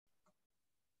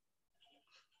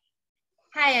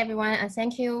Hi, everyone, and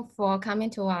thank you for coming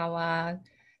to our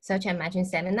search and matching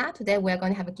seminar. Today, we're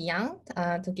going to have Guillaume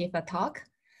to give a talk.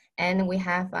 And we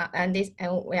have, and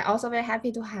we're also very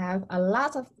happy to have a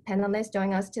lot of panelists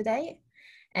join us today.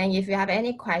 And if you have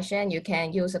any question, you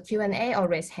can use the Q&A or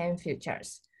raise hand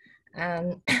features.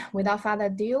 Without further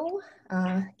ado,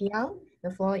 Guillaume,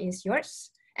 the floor is yours.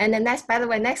 And the next, by the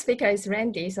way, next speaker is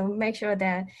Randy. So make sure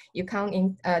that you come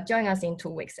in, join us in 2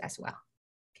 weeks as well.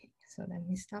 Okay, so let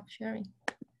me stop sharing.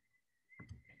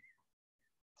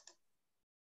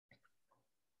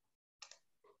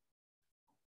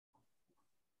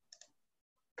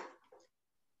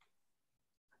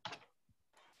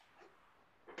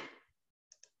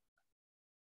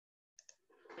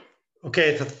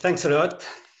 Okay, so thanks a lot.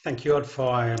 Thank you all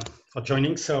for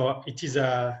joining. So it is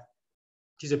a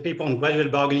paper on gradual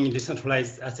bargaining in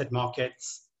decentralized asset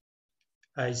markets.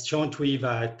 It's joined with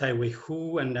Tai-Wei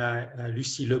Hu and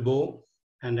Lucie Lebeau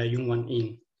and Youngwhat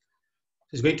In.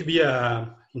 It's going to be,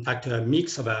 in fact, a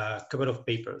mix of a couple of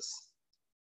papers.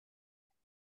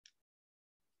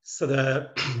 So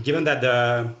given that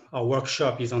our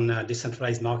workshop is on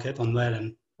decentralized market, on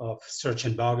model of search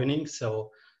and bargaining,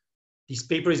 so this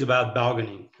paper is about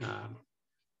bargaining.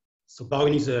 So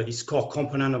bargaining is this core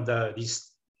component of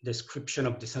this description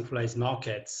of decentralized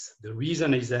markets. The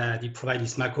reason is that it provides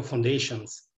these macro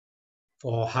foundations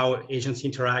for how agents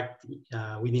interact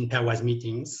within pairwise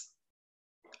meetings,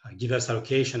 give us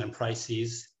allocation and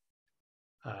prices.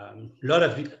 A lot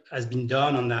of it has been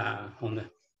done on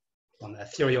the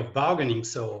theory of bargaining.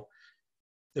 So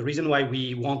the reason why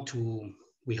we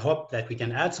hope that we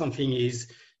can add something is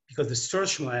because the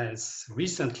search models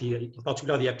recently, in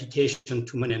particular the application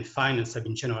to money and finance, have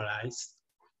been generalized.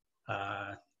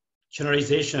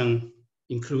 Generalization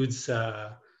includes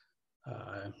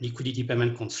liquidity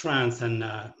payment constraints and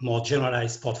more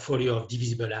generalized portfolio of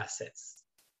divisible assets.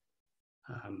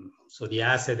 So the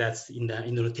asset that's in the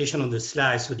notation on the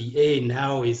slide, so the A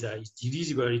now is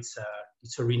divisible, it's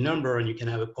a real number, and you can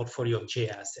have a portfolio of J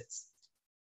assets.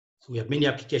 So we have many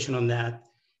applications on that.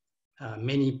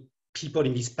 Many people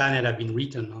in this panel have been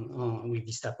written with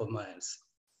this type of models.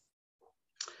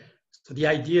 So the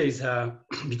idea is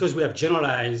because we have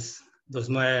generalized those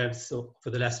models for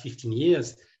the last 15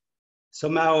 years,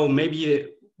 somehow maybe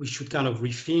we should kind of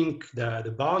rethink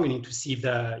the bargaining to see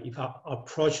if our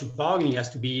approach to bargaining has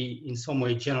to be in some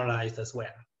way generalized as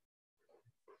well.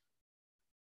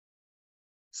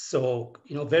 So,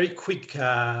 very quick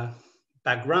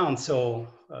background. So,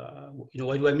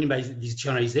 what do I mean by this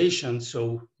generalization?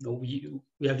 So, we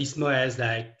have these models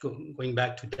like going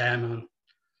back to Diamond,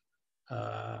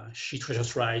 She,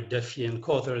 Treasures Right, Duffy, and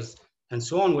Cothers, and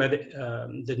so on, where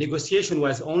the negotiation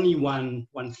was only one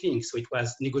thing. So it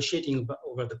was negotiating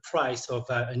over the price of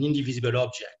an indivisible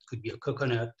object. It could be a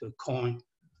coconut, a coin,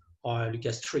 or a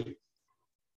Lucas tree.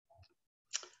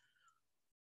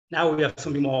 Now we have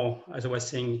something more, as I was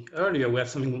saying earlier, we have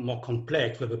something more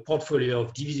complex. We have a portfolio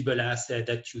of divisible assets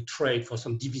that you trade for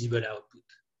some divisible output.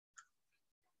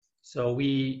 So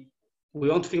we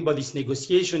want to think about this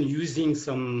negotiation using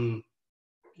some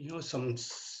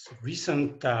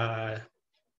recent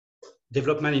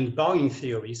development in bargaining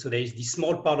theory. So there is this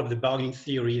small part of the bargaining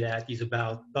theory that is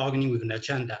about bargaining with an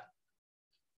agenda.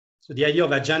 So the idea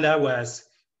of agenda was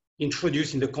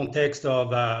introduced in the context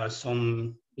of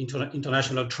some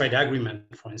international trade agreement,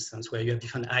 for instance, where you have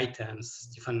different items,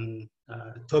 different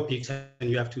topics, and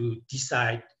you have to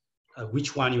decide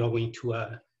which one you are going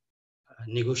to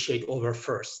negotiate over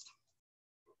first.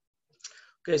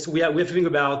 Okay, so we are thinking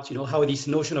about how this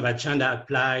notion of agenda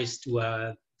applies to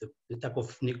the type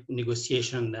of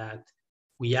negotiation that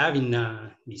we have in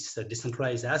these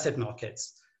decentralized asset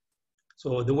markets.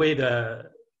 So the way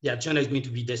the agenda is going to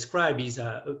be described is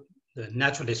the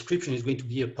natural description is going to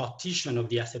be a partition of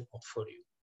the asset portfolio.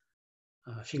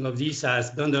 Think of this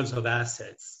as bundles of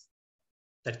assets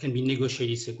that can be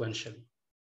negotiated sequentially.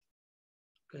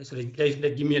 Okay, so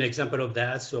let's give me an example of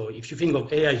that. So if you think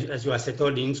of A as your asset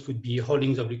holdings, could be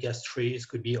holdings of Lucas trees,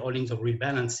 could be holdings of real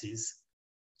balances.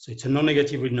 So it's a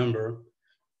non-negative real number.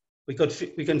 We can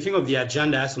think of the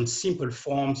agenda as some simple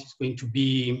forms. It's going to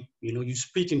be, you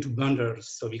split into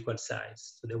bundles of equal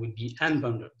size. So there will be n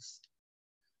bundles.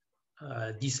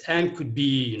 This n could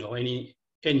be,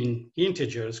 any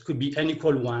integers, could be n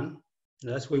equal 1.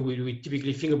 That's where we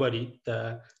typically think about it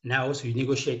now. So you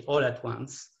negotiate all at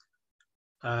once.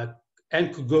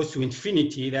 N could go to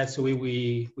infinity. That's the way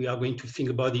we are going to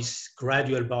think about this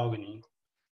gradual bargaining.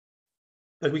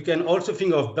 But we can also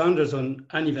think of bundles on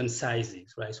uneven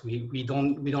sizes, right? So we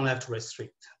don't have to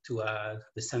restrict to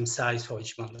the same size for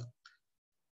each bundle.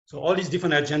 So all these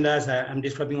different agendas I'm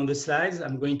describing on the slides,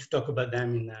 I'm going to talk about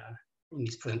them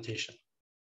this presentation.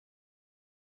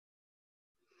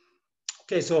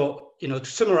 Okay, so to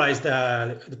summarize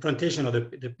the presentation of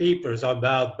the papers are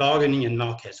about bargaining and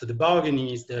market. So the bargaining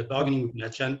is the bargaining with an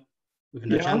agenda.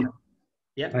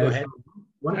 Yeah, go ahead.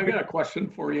 I got a question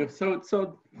for you. So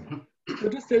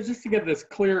just to get this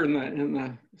clear in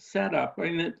the setup, I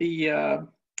mean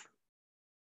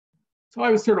so I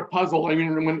was sort of puzzled. I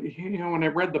mean, when I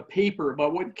read the paper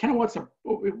about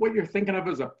what you're thinking of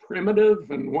as a primitive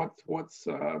and what's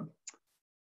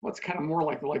kind of more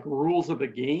like rules of the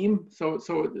game. So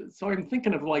I'm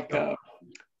thinking of like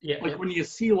when you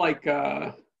see like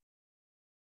auction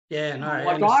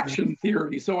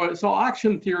theory. So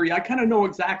auction theory, I kind of know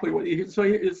exactly what. So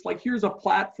it's like here's a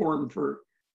platform for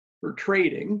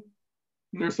trading.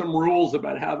 And there's some rules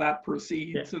about how that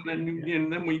proceeds, and then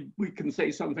we can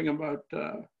say something about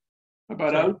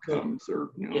outcomes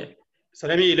or So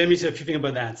let me say a few things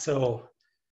about that. So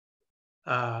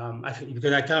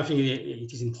because I kind of think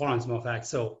it is important, more fact.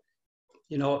 So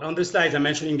on the slides I'm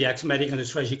mentioning the axiomatic and the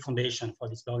strategic foundation for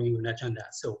this bargaining with an agenda.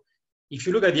 So if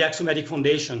you look at the axiomatic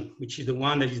foundation, which is the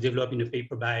one that is developed in the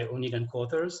paper by O'Neill and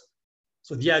Quarters,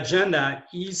 so the agenda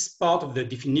is part of the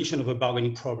definition of a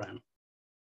bargaining program.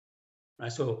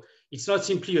 Right? So it's not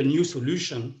simply a new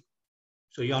solution.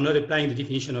 So you are not applying the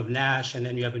definition of Nash and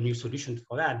then you have a new solution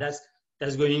for that. That's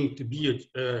going to be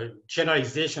a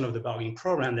generalization of the bargaining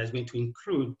program that's going to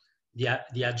include the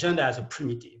agenda as a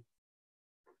primitive.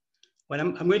 Well,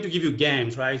 I'm going to give you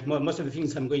games, right? Most of the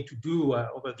things I'm going to do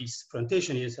over this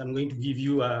presentation is I'm going to give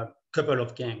you a couple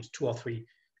of games, 2 or 3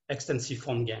 extensive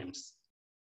form games.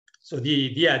 So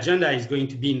the agenda is going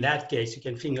to be, in that case, you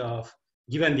can think of,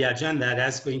 given the agenda,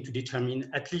 that's going to determine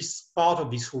at least part of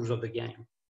these rules of the game,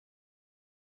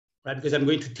 right? Because I'm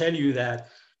going to tell you that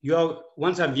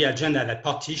once you have the agenda, that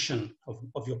partition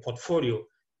of your portfolio,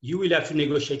 you will have to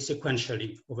negotiate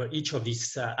sequentially over each of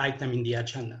these items in the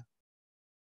agenda.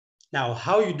 Now,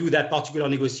 how you do that particular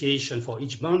negotiation for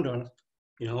each bundle,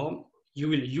 you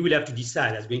will have to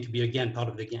decide. That's going to be, again, part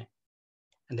of the game.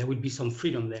 And there will be some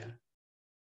freedom there.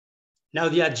 Now,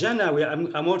 the agenda,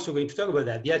 I'm also going to talk about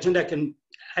that. The agenda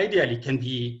ideally can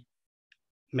be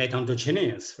made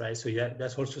endogenous, right? So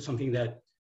that's also something that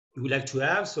we would like to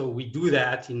have. So we do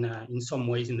that in some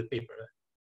ways in the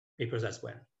papers as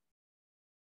well.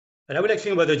 But I would like to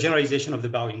think about the generalization of the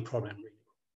bargaining program, really.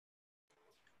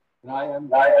 Can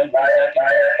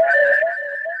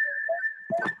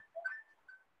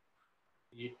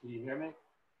you hear me?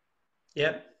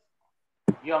 Yeah.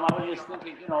 Guillaume, I was just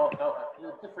thinking, a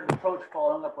different approach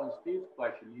following up on Steve's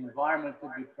question. The environment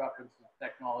could be preferences,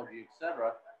 technology,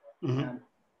 etc. And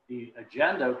the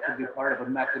agenda could be part of a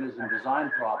mechanism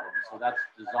design problem. So that's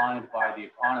designed by the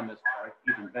economists or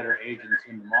even better agents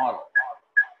in the model.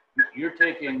 You're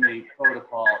taking the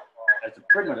protocol as a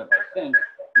primitive, I think,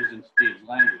 using Steve's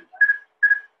language.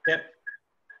 Yep.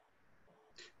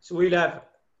 So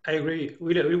I agree,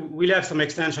 we'll have some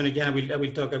extension again. I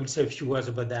will say a few words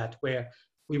about that, where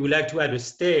we would like to add a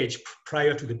stage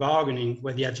prior to the bargaining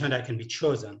where the agenda can be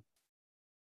chosen.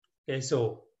 Okay,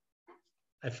 so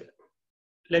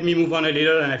let me move on a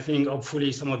little, and I think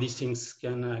hopefully some of these things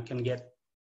can get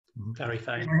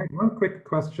clarified. I have one quick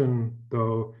question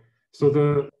though. So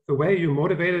the way you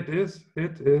motivated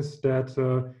it is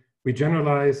that we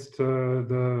generalized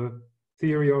the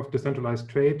theory of decentralized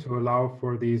trade to allow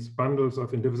for these bundles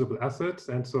of indivisible assets.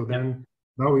 And so then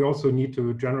now we also need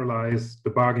to generalize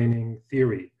the bargaining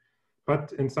theory.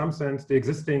 But in some sense, the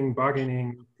existing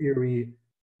bargaining theory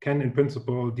can in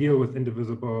principle deal with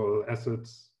indivisible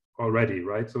assets already,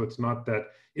 right? So it's not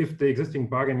that if the existing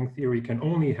bargaining theory can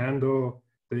only handle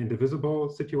the indivisible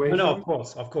situation. No, of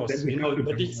course.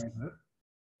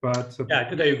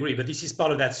 But I agree. But this is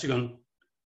part of that second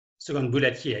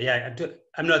bullet here. Yeah,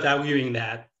 I'm not arguing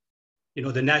that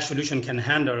the Nash solution can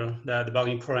handle the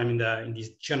bargaining program in this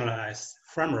generalized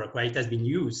framework, right? It has been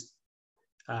used,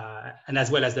 and as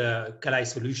well as the Kalai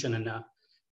solution.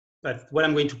 But what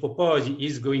I'm going to propose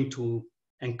is going to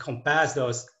encompass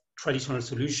those traditional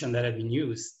solutions that have been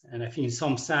used. And I think in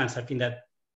some sense, I think that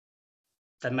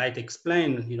might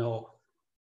explain,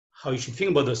 how you should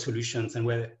think about those solutions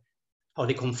and how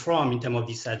they conform in terms of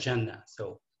this agenda.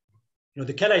 So,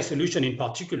 the Kalai solution in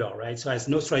particular, right? So has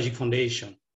no strategic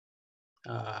foundation.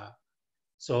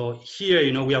 So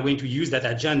here, we are going to use that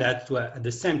agenda to, at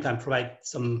the same time, provide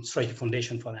some strategic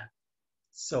foundation for that.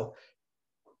 So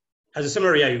as a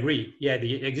summary, I agree. Yeah,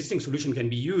 the existing solution can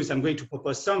be used. I'm going to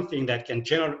propose something that can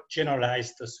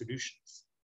generalize the solutions.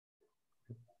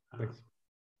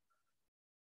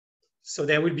 So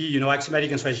there will be,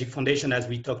 axiomatic and strategic foundation as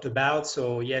we talked about.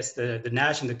 So yes, the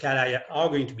Nash and the Kalai are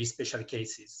going to be special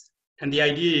cases. And the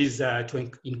idea is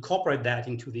to incorporate that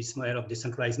into this model of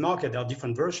decentralized market. There are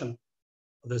different versions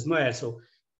of those models. So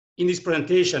in this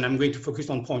presentation, I'm going to focus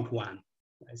on point one.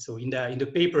 Right? So in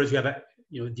the papers, you have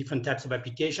different types of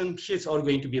application. Here it's all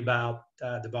going to be about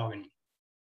the bargaining.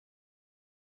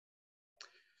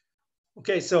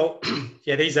 Okay, so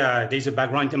yeah, there's a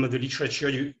background in terms of the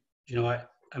literature.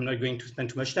 I'm not going to spend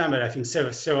too much time, but I think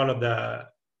several of the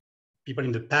people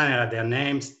in the panel have their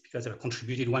names because they've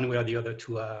contributed one way or the other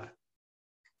to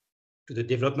the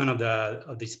development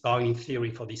of this bargaining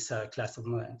theory for this class of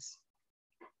models.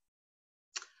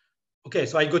 Okay,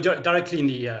 so I go directly in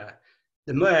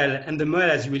the model, and the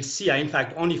model, as you will see, I in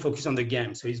fact only focus on the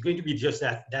game. So it's going to be just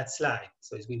that slide.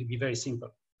 So it's going to be very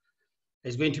simple.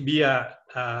 There's going to be a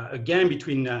game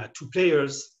between two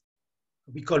players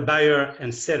we call buyer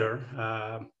and seller.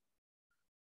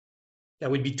 There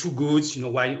will be two goods.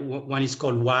 One is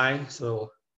called Y,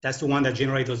 so that's the one that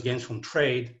generates those gains from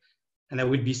trade, and there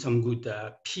will be some good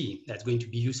P that's going to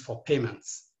be used for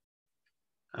payments.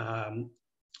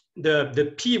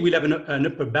 The P will have an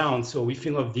upper bound, so we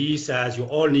think of these as your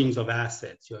holdings of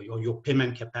assets, your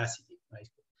payment capacity. Right?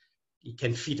 It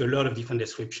can fit a lot of different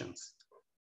descriptions.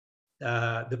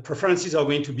 The preferences are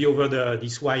going to be over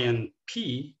this Y and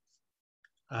P.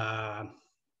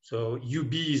 So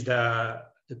UB is the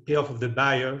payoff of the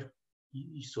buyer,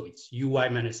 so it's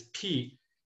UY minus P.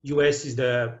 US is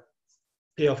the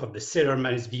payoff of the seller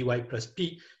minus VY plus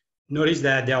P. Notice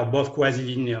that they are both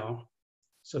quasi-linear.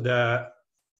 So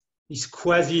this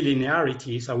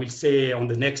quasi-linearity, so I will say on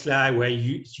the next slide where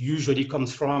it usually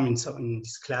comes from in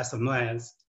this class of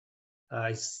models,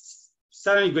 is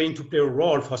certainly going to play a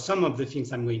role for some of the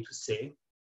things I'm going to say.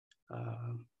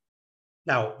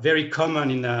 Now, very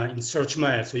common in search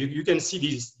models. So you can see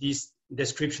this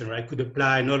description, right? Could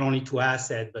apply not only to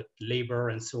asset, but labor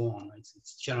and so on.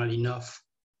 It's generally enough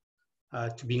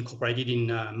to be incorporated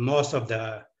in most of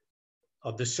the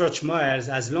search models,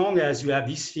 as long as you have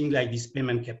this thing like this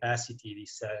payment capacity,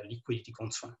 this liquidity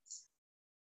constraints.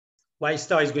 Y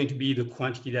star is going to be the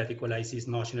quantity that equalizes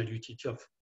marginal utility of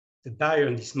the buyer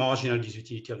and this marginal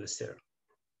utility of the seller.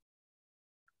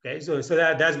 Okay, so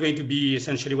that's going to be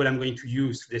essentially what I'm going to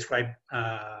use to describe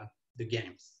the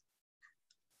games.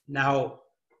 Now,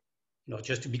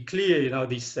 just to be clear,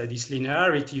 this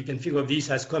linearity, you can think of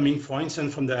this as coming, for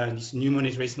instance, from this new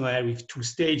monetary model with two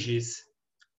stages.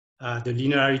 The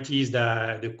linearity is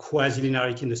the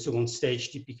quasi-linearity in the second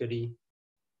stage, typically,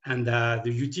 and the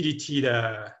utility,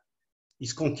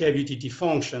 is concave utility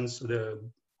functions. So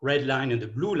the red line and the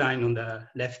blue line on the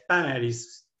left panel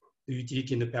is the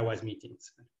utility in the pairwise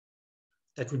meetings.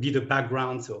 That would be the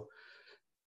background. So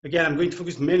again, I'm going to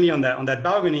focus mainly on that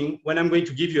bargaining. When I'm going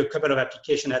to give you a couple of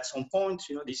applications at some point,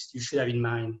 this you should have in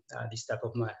mind this type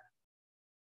of model.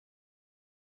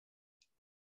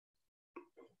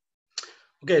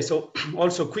 Okay, so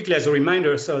also quickly as a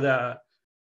reminder,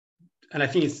 and I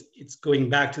think it's going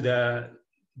back to the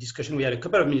discussion we had a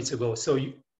couple of minutes ago. So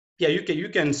you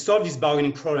can solve this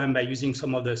bargaining problem by using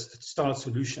some of the standard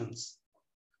solutions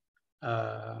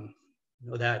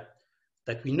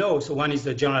that we know. So one is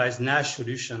the generalized Nash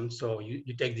solution. So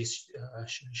you take this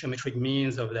geometric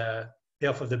means of the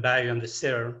payoff of the buyer and the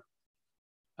seller.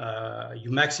 You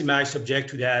maximize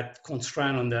subject to that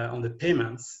constraint on the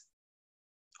payments,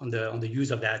 on the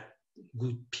use of that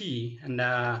good P, and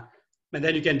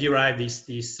then you can derive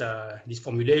this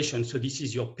formulation. So this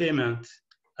is your payment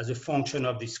as a function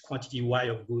of this quantity Y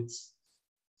of goods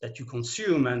that you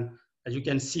consume, and as you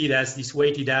can see, that's this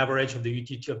weighted average of the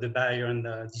utility of the buyer and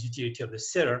the utility of the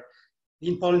seller. The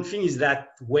important thing is that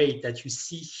weight that you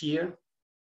see here.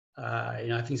 I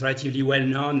think it's relatively well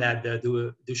known that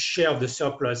the share of the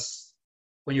surplus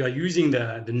when you are using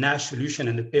the Nash solution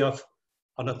and the payoff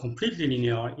are not completely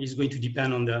linear is going to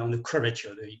depend on the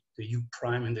curvature, the U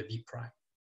prime and the V prime.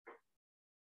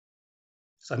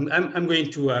 So I'm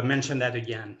going to mention that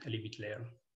again a little bit later.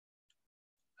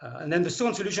 And then the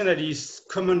second solution that is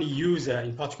commonly used,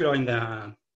 in particular in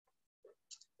the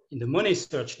money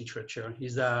search literature,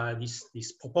 is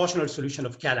this proportional solution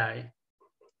of Kalai.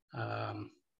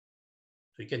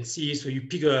 So you can see, so you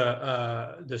pick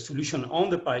the solution on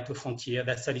the Pareto frontier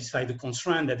that satisfies the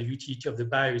constraint that the utility of the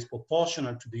buyer is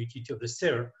proportional to the utility of the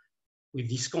seller with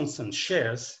these constant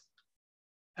shares.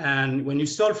 And when you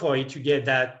solve for it, you get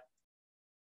that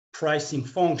pricing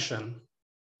function,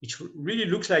 which really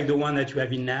looks like the one that you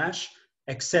have in Nash,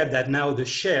 except that now the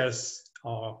shares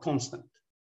are constant.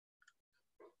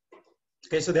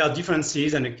 Okay, so there are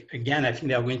differences, and again, I think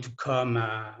they are going to come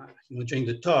during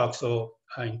the talk. So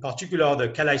in particular, the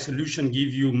Kalai solution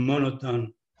gives you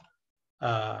monotone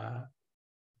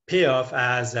payoff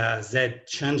as Z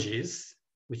changes,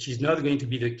 which is not going to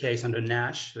be the case under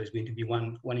Nash. So it's going to be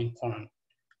one important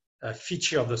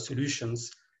feature of the solutions.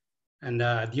 And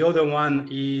the other one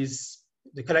is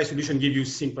the Kalai solution gives you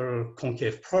simple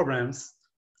concave problems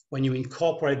when you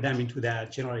incorporate them into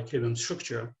that general equilibrium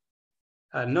structure.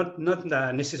 Not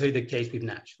necessarily the case with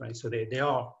Nash, right? So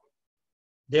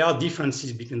there are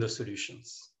differences between the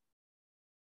solutions.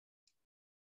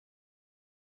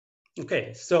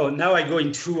 Okay, so now I go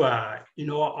into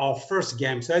our first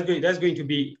game. So that's going to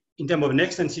be in terms of an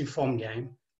extensive form game,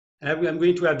 and I'm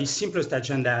going to have the simplest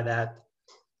agenda that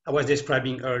I was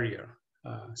describing earlier.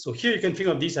 So here you can think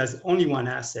of this as only one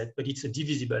asset, but it's a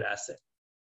divisible asset.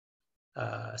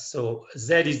 So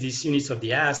Z is this units of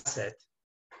the asset.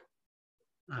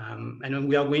 And then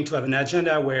we are going to have an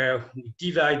agenda where we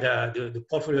divide the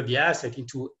portfolio of the asset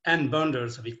into n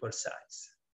bundles of equal size.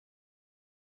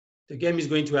 The game is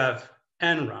going to have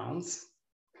n rounds.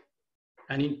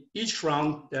 And in each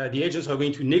round, the agents are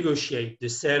going to negotiate the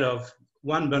sale of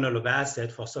one bundle of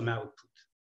asset for some output.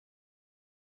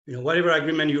 Whatever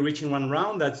agreement you reach in one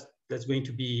round, that's going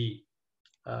to be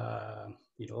done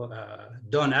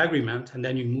agreement, and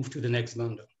then you move to the next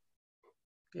bundle.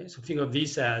 Okay, so think of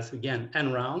this as, again,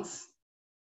 n rounds.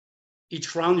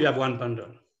 Each round you have one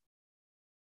bundle.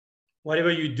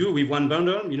 Whatever you do with one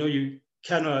bundle, you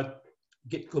cannot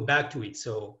go back to it.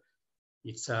 So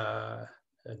it's a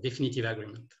definitive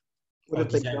agreement. What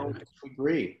if they don't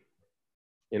agree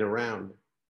in a round?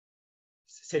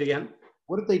 Say it again.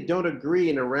 What if they don't agree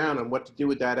in a round on what to do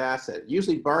with that asset?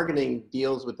 Usually bargaining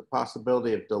deals with the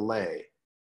possibility of delay.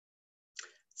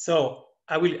 So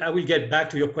I will get back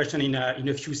to your question in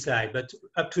a few slides, but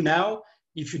up to now,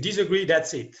 if you disagree,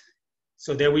 that's it.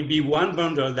 So there will be one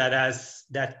bundle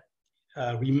that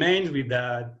remains with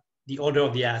the order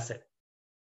of the asset.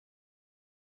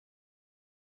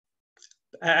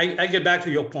 I get back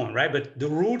to your point, right? But the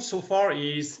rule so far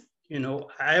is,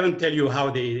 I haven't tell you how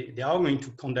they are going to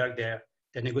conduct their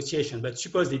negotiation, but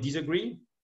suppose they disagree,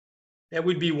 there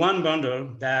will be one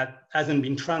bundle that hasn't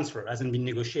been transferred, hasn't been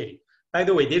negotiated. By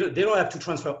the way, they don't have to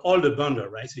transfer all the bundle,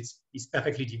 right? So it's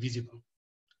perfectly divisible.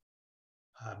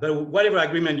 But whatever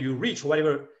agreement you reach,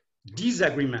 whatever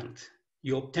disagreement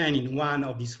you obtain in one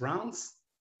of these rounds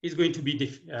is going to be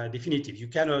definitive. You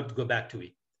cannot go back to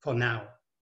it for now.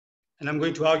 And I'm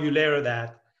going to argue later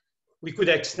that we could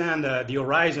extend the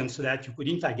horizon so that you could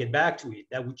in fact get back to it.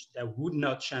 That would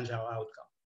not change our outcome.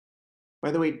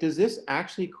 By the way, does this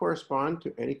actually correspond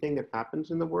to anything that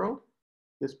happens in the world?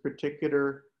 This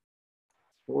particular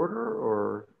order,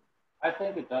 or? I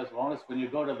think it does. As long as when you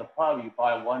go to the pub, you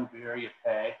buy one beer, you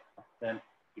pay, then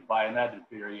you buy another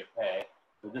beer, you pay.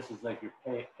 So this is like your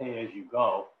pay as you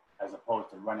go, as opposed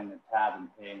to running a tab and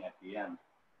paying at the end.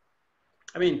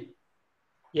 I mean,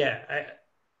 yeah,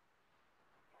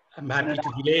 I'm happy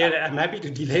to delay it. I'm happy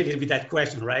to delay it with that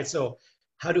question, right? So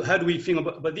how do we think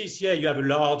about this? Yeah, you have a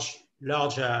large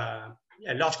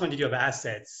quantity of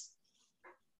assets,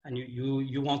 and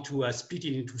you want to split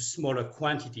it into smaller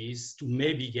quantities to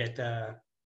maybe get a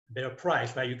better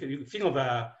price, right? You think of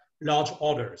large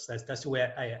orders. That's the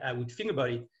way I would think about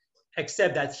it,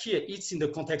 except that here it's in the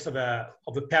context of a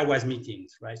pairwise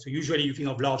meetings, right? So usually you think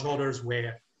of large orders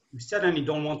where you certainly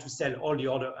don't want to sell all the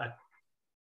order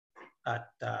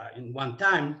in one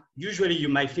time. Usually you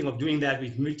might think of doing that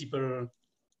with multiple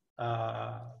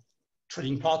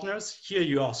trading partners. Here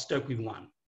you are stuck with one.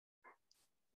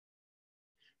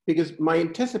 Because my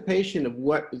anticipation of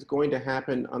what is going to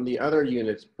happen on the other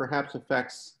units perhaps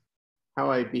affects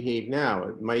how I behave now.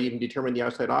 It might even determine the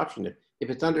outside option. If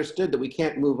it's understood that we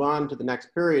can't move on to the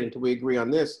next period until we agree on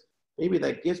this, maybe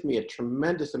that gives me a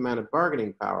tremendous amount of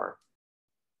bargaining power.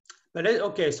 But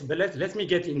let me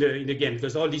get in the game,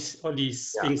 because all these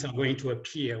things are going to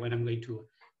appear when I'm going to.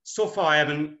 So far, I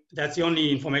haven't. That's the only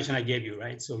information I gave you,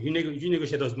 right? So you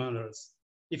negotiate those bundles.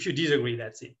 If you disagree,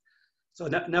 that's it. So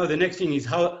now the next thing is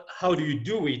how do you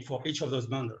do it for each of those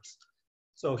bundles?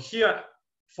 So here,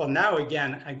 for now,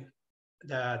 again,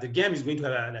 the game is going to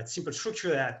have that simple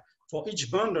structure that for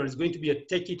each bundle is going to be a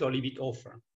take it or leave it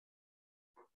offer.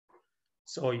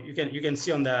 So you can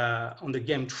see on the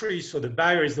game tree. So the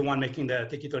buyer is the one making the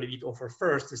take it or leave it offer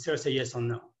first. The seller say yes or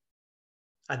no.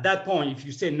 At that point, if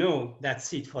you say no,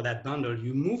 that's it for that bundle.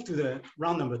 You move to the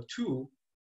round number 2.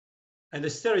 And the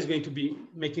seller is going to be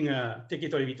making a take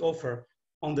it or leave it offer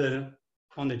on the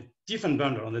different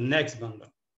bundle, on the next bundle.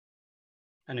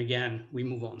 And again, we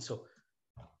move on. So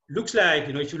looks like,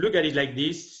 if you look at it like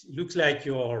this, it looks like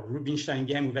your Rubinstein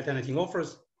game with alternating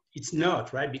offers. It's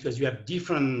not, right? Because you have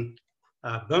different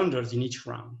bundles in each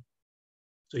round.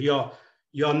 So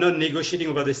you're not negotiating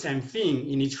over the same thing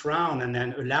in each round and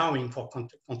then allowing for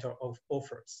counter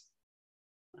offers.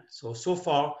 So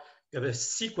far, you have a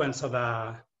sequence of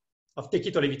take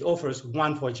it or leave it offers,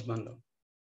 one for each bundle.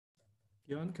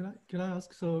 Jan, can I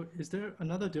ask, so is there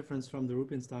another difference from the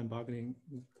Rubinstein bargaining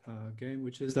game,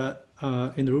 which is that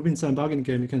in the Rubinstein bargaining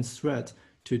game, you can threat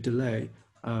to delay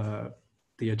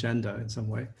the agenda in some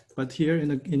way. But here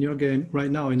in your game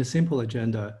right now, in a simple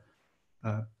agenda,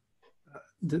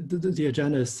 the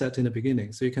agenda is set in the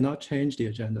beginning. So you cannot change the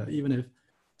agenda, even if,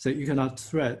 so you cannot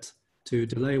threat to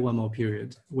delay one more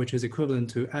period, which is equivalent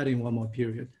to adding one more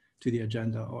period to the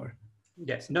agenda or.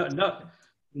 Yes,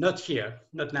 not here,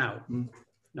 not now,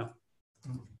 no.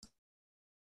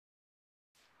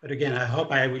 But again, I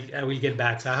hope I will get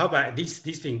back. So I hope this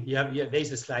thing,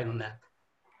 there's a slide on that.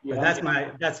 Yeah,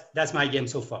 but that's my game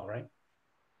so far, right?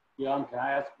 Jan,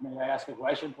 may I ask a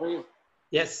question, please?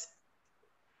 Yes.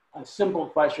 A simple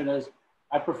question is,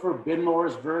 I prefer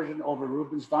Binmore's version over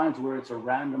Rubinstein's, where it's a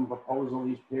random proposal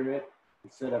each period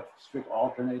instead of strict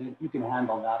alternating. You can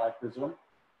handle that, I presume.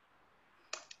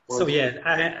 So yeah,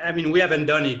 I mean, we haven't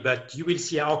done it, but you will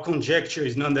see our conjecture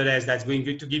is nonetheless that's going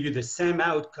to give you the same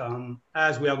outcome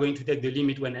as we are going to take the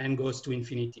limit when n goes to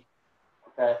infinity.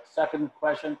 Okay, second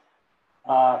question.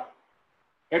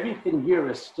 Everything here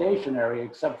is stationary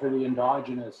except for the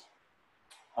endogenous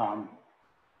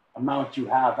amount you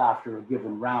have after a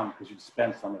given round because you've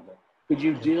spent some of it. Could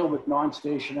you deal with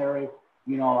non-stationary,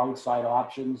 outside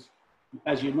options?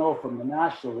 As you know from the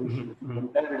Nash solution, if you've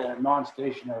embedded in a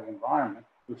non-stationary environment,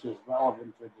 which is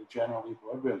relevant to the general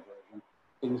equilibrium version,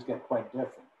 things get quite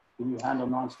different. Can you handle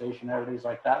non-stationarities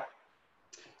like that?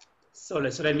 So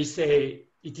let me say,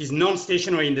 it is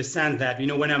non-stationary in the sense that,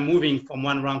 when I'm moving from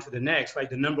one round to the next, right,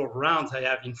 the number of rounds I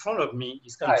have in front of me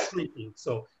is kind of shrinking.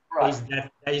 So there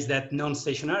is that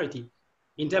non-stationarity.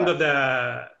 In terms of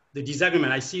the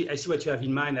disagreement, I see what you have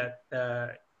in mind,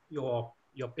 that your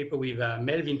paper with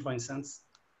Melvin, for instance.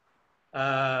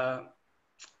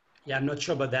 Yeah, I'm not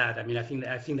sure about that. I mean, I think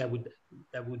that would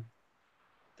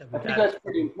I think that's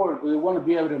pretty important. We want to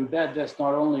be able to embed this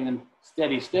not only in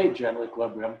steady state general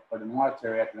equilibrium, but in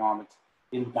monetary economics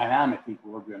in dynamic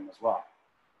equilibrium as well.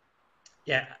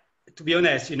 Yeah, to be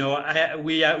honest,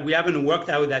 we haven't worked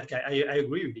out that. I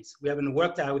agree with this. We haven't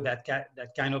worked out that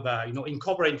kind of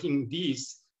incorporating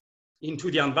these into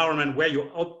the environment where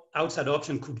your outside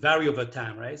option could vary over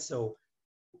time, right? So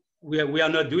we are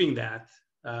not doing that.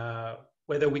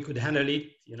 Whether we could handle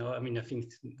it, I mean, I think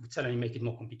it would certainly make it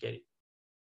more complicated.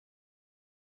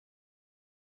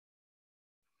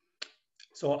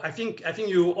 So I think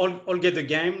you all get the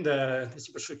game, the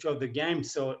superstructure of the game.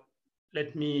 So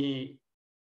let me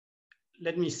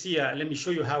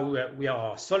show you how we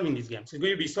are solving this game. So it's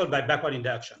going to be solved by backward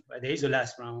induction, right? There is a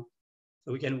last round,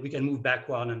 so we can move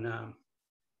backward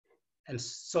and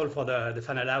solve for the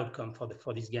final outcome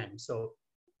for this game. So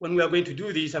when we are going to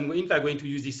do this, I'm in fact going to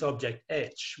use this object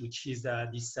H, which is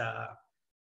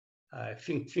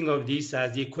think of this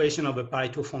as the equation of a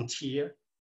Pareto frontier.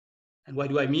 And what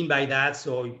do I mean by that?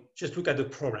 So just look at the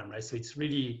problem, right? So it's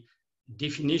really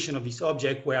definition of this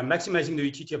object where I'm maximizing the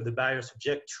utility of the buyer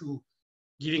subject to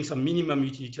giving some minimum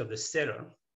utility of the seller.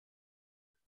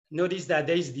 Notice that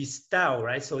there is this tau,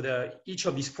 right? So each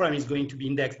of these problems is going to be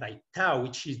indexed by tau,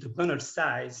 which is the bundle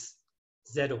size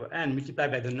Z over N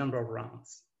multiplied by the number of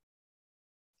rounds.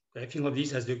 I think of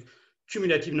this as the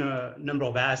cumulative number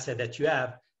of assets that you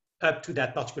have up to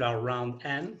that particular round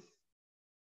N.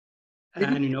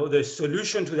 And the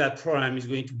solution to that problem is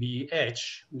going to be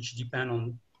H, which depends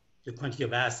on the quantity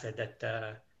of asset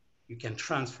that you can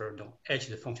transfer. H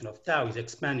is a function of tau, is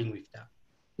expanding with tau.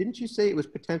 Didn't you say it was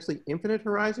potentially infinite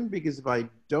horizon? Because if I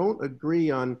don't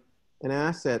agree on an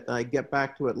asset, I get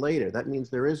back to it later. That means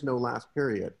there is no last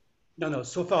period. No.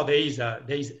 So far there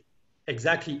is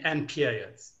exactly N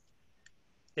periods.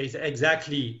 There is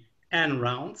exactly N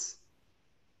rounds.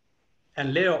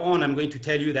 And later on, I'm going to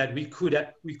tell you that we could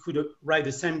write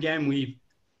the same game with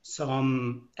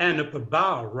some N upper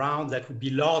bar round that would be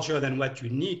larger than what you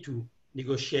need to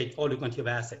negotiate all the quantity of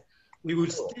assets. We will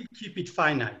still keep it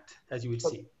finite, as you will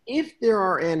see. If there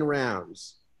are N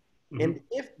rounds, and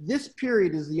if this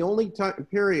period is the only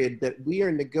period that we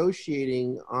are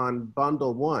negotiating on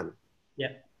bundle one,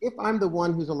 if I'm the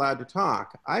one who's allowed to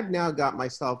talk, I've now got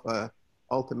myself a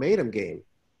ultimatum game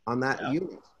on that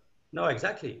unit. No,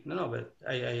 exactly. No, but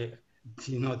I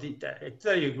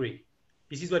totally agree.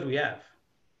 This is what we have.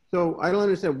 So I don't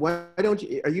understand. Why don't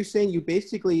you? Are you saying you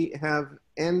basically have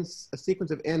a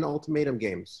sequence of N ultimatum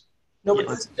games? No,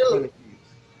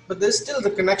 but there's still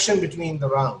the connection between the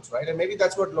rounds, right? And maybe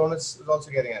that's what Lawrence is also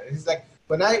getting at. It's like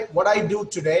what I do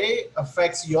today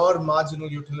affects your marginal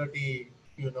utility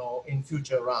in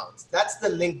future rounds. That's the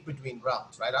link between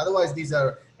rounds, right? Otherwise, these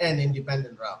are n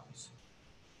independent rounds.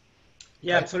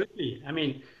 Yeah, right? Absolutely. I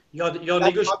mean, you're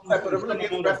negotiating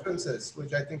separability preferences,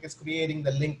 which I think is creating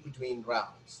the link between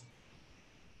rounds.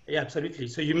 Yeah, absolutely.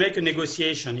 So you make a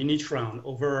negotiation in each round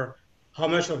over how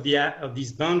much of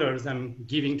these bundles I'm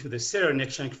giving to the seller in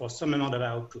exchange for some amount of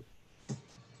output.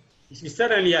 This is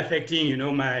certainly affecting,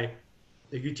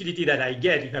 the utility that I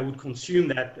get if I would consume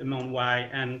that amount Y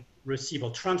and receive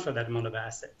or transfer that amount of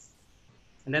assets.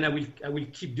 And then I will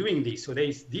keep doing this. So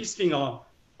these things are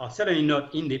certainly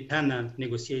not independent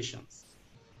negotiations.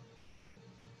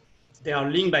 They are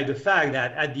linked by the fact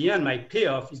that at the end, my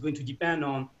payoff is going to depend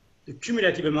on the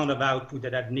cumulative amount of output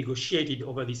that I've negotiated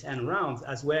over these n rounds,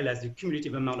 as well as the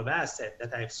cumulative amount of asset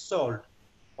that I've sold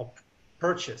or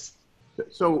purchased.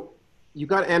 So you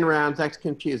got n rounds, that's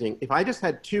confusing. If I just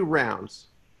had 2 rounds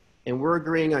and we're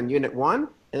agreeing on unit 1, and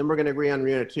then we're going to agree on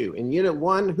unit 2. In unit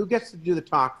 1, who gets to do the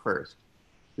talk first?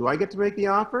 Do I get to make the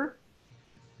offer?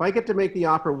 If I get to make the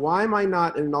offer, why am I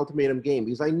not in an ultimatum game?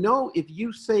 Because I know if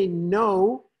you say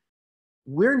no,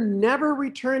 we're never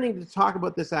returning to talk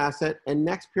about this asset, and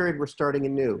next period we're starting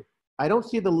anew. I don't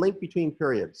see the link between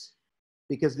periods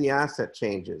because the asset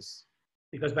changes.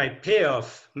 Because my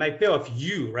payoff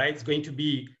U, right, is going to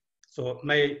be, so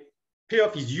my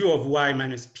payoff is U of Y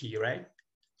minus P, right?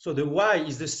 So the Y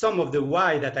is the sum of the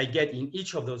Y that I get in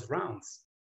each of those rounds.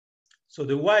 So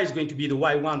the Y is going to be the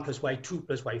Y1 plus Y2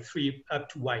 plus Y3 up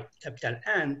to Y capital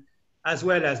N, as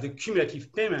well as the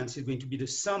cumulative payments is going to be the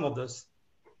sum of those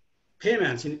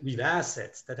payments with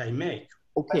assets that I make.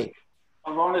 Okay.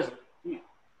 Can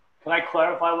I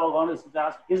clarify what Lonas is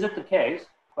asking? Is it the case,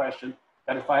 question,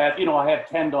 that if I have, I have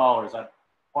 $10, I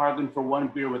bargained for 1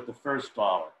 beer with the first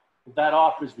 $1. If that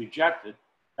offer is rejected,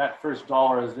 that first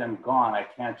 $1 is then gone. I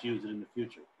can't use it in the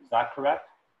future. Is that correct?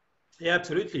 Yeah,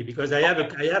 absolutely. Because I have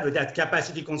that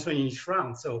capacity constraint in each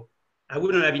round. So I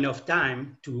wouldn't have enough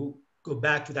time to go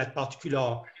back to that particular.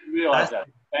 I didn't realize that.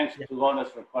 Thanks to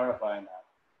Lonas for clarifying that.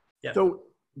 Yeah. So,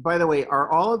 by the way,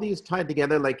 are all of these tied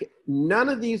together? Like, none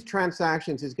of these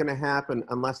transactions is going to happen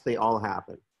unless they all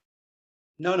happen.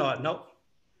 No.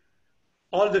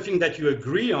 All the things that you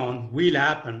agree on will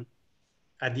happen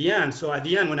at the end. So at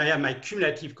the end, when I have my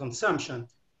cumulative consumption,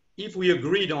 if we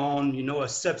agreed on, a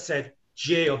subset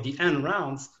J of the N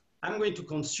rounds, I'm going to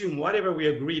consume whatever we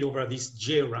agreed over these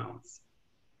J rounds.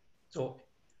 So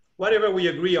whatever we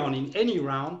agree on in any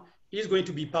round is going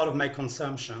to be part of my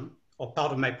consumption or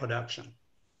part of my production.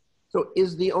 So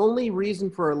is the only reason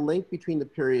for a link between the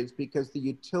periods because the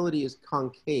utility is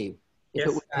concave? If Yes.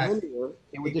 it was linear,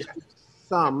 it would just be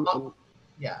sum.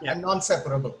 And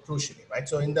non-separable, crucially, right?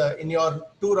 So in your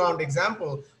 2-round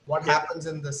example, what happens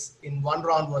in one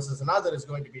round versus another is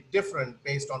going to be different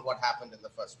based on what happened in the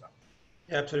first round.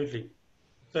 Yeah, absolutely.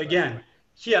 So again,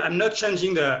 here I'm not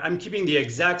changing I'm keeping the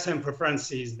exact same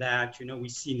preferences that we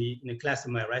see in the class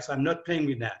somewhere, right? So I'm not playing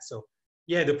with that. So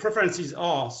yeah, the preferences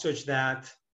are such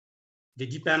that they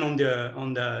depend on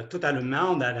the total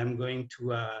amount that I'm going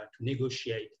to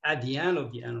negotiate at the end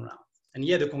of the N round. And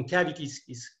yeah, the concavity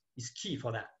is key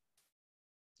for that.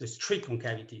 The strict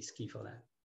concavity is key for that.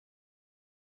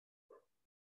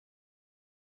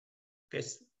 Okay,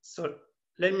 so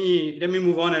let me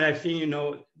move on, and I think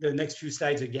the next few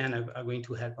slides again are going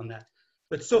to help on that.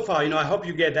 But so far, I hope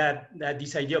you get that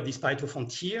this idea of this Pareto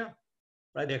frontier,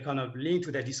 right? They're kind of linked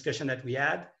to the discussion that we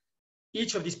had.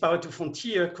 Each of these Pareto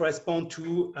frontier correspond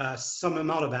to some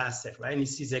amount of asset, right? And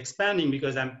this is expanding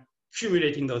because I'm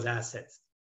accumulating those assets.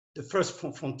 The first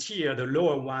frontier, the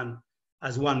lower one,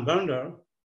 has 1 bundle.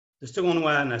 The second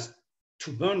one has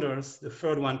 2 bundles. The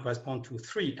third one corresponds to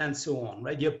 3, and so on,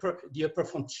 right? The upper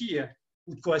frontier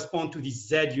would correspond to the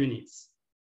Z units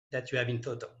that you have in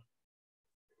total.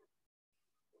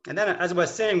 And then, as I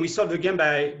was saying, we solve the game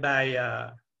by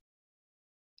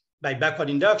backward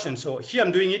induction. So here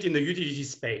I'm doing it in the utility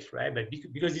space, right? But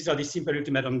because these are the simple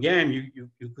ultimatum game,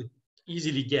 you could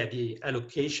easily get the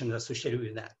allocation associated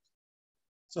with that.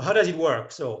 So how does it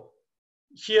work? So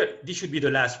here, this should be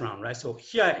the last round, right? So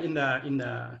here in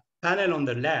the panel on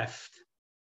the left,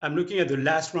 I'm looking at the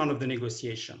last round of the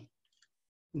negotiation.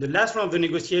 In the last round of the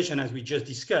negotiation, as we just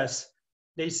discussed,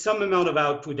 there is some amount of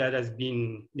output that has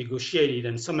been negotiated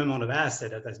and some amount of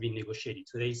asset that has been negotiated.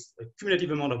 So there is a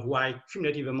cumulative amount of Y,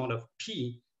 cumulative amount of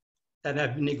P that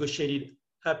have been negotiated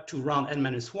up to round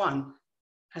N-1.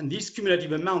 And this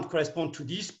cumulative amount corresponds to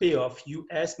this payoff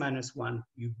US minus 1,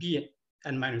 UB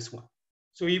N-1.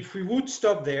 So if we would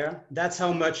stop there, that's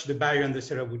how much the buyer and the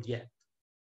seller would get.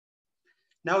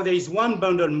 Now there is 1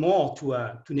 bundle more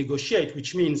to negotiate,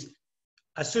 which means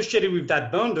associated with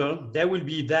that bundle, there will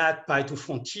be that Pareto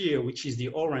frontier, which is the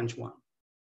orange one.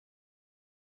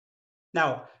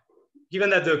 Now, given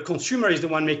that the consumer is the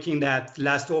one making that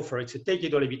last offer, it's a take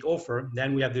it or leave it offer,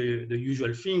 then we have the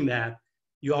usual thing that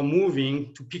you are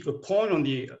moving to pick a point on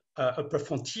the upper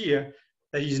frontier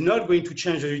that is not going to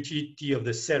change the utility of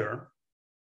the seller,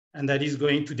 and that is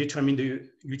going to determine the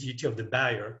utility of the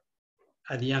buyer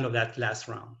at the end of that last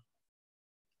round.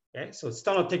 Okay, so it's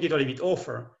still not take it or leave it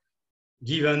offer,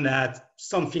 given that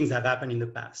some things have happened in the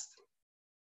past.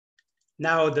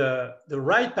 Now the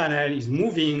right panel is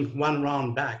moving one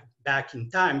round back in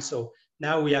time. So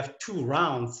now we have 2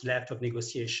 rounds left of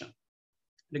negotiation.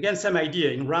 And again, same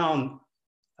idea in round,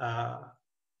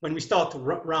 when we start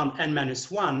round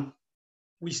n-1,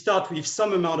 we start with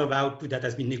some amount of output that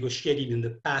has been negotiated in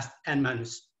the past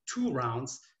n-2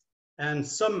 rounds, and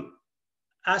some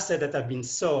assets that have been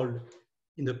sold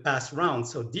in the past round.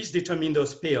 So this determines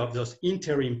those payoffs, those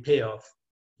interim payoffs,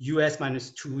 US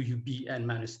 -2, UB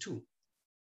n-2.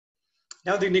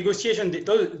 Now the negotiation,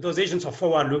 those agents are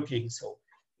forward-looking, so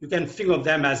you can think of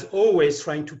them as always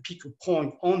trying to pick a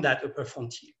point on that upper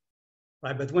frontier,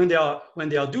 right? But when they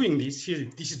are doing this, here,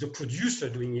 this is the producer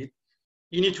doing it,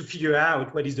 you need to figure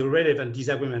out what is the relevant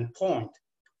disagreement point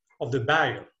of the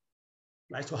buyer,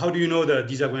 right? So how do you know the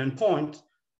disagreement point?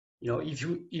 You know,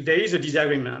 if there is a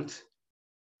disagreement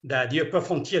that the upper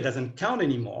frontier doesn't count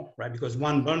anymore, right? Because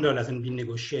one bundle hasn't been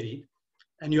negotiated,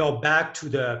 and you are back to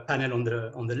the panel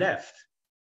on the left.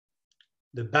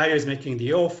 The buyer is making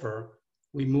the offer,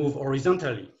 we move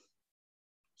horizontally.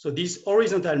 So this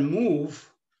horizontal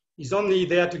move is only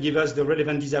there to give us the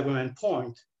relevant disagreement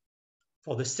point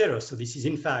for the seller. So this is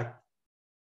in fact,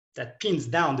 that pins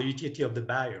down the utility of the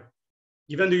buyer.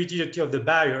 Given the utility of the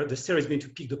buyer, the seller is going to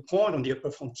pick the point on the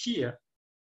upper frontier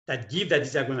that give that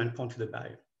disagreement point to the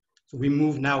buyer. So we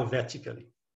move now vertically.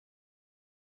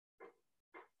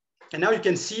 And now you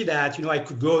can see that, you know, I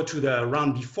could go to the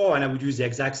round before and I would use the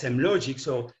exact same logic.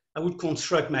 So I would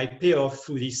construct my payoff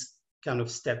through these kind of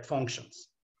step functions.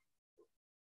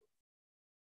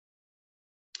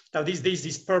 Now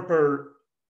this purple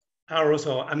arrow,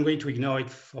 so I'm going to ignore it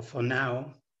for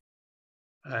now.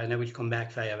 And I will come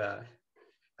back if I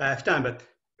have time. But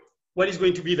what is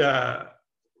going to be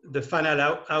the final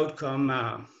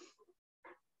outcome,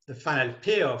 the final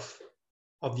payoff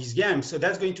of this game? So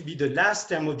that's going to be the last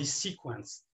term of this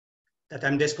sequence that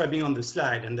I'm describing on the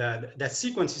slide. And that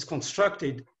sequence is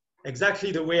constructed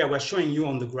exactly the way I was showing you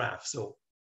on the graph. So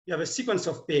you have a sequence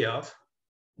of payoff,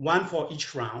 one for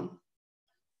each round.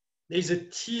 There's a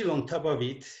till on top of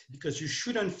it because you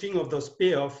shouldn't think of those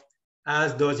payoff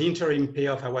as those interim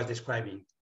payoff I was describing.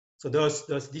 So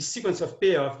this sequence of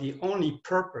payoff, the only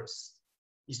purpose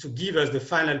is to give us the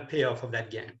final payoff of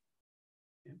that game.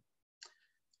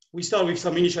 We start with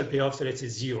some initial payoff, so let's say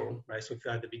 0, right? So if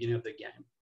you're at the beginning of the game.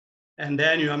 And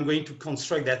then I'm going to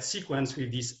construct that sequence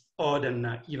with these odd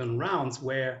and even rounds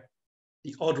where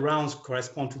the odd rounds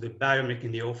correspond to the buyer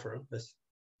making the offer. Was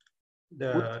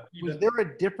there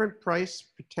a different price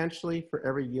potentially for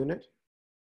every unit?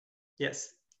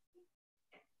 Yes.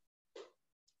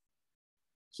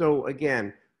 So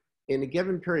again, in a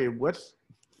given period, what's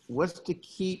to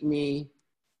keep me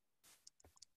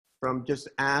from just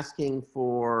asking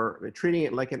for, treating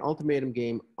it like an ultimatum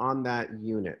game on that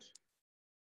unit,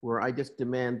 where I just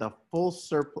demand the full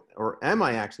surplus, or am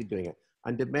I actually doing it?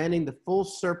 I'm demanding the full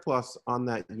surplus on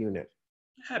that unit.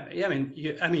 Yeah, I mean,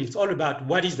 it's all about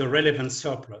what is the relevant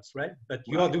surplus, right? But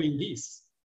you are doing this.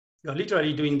 You're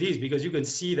literally doing this because you can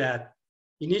see that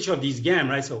in each of these games,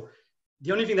 right? So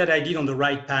the only thing that I did on the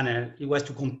right panel, it was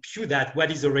to compute that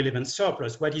what is the relevant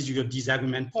surplus, what is your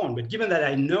disagreement point. But given that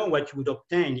I know what you would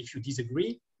obtain if you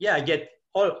disagree, yeah, I get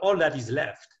all that is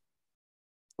left.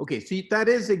 Okay, see, that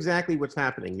is exactly what's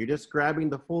happening. You're just grabbing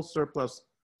the full surplus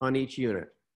on each unit.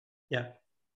 Yeah.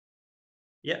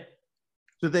 Yeah.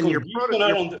 So then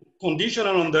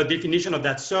conditional on the definition of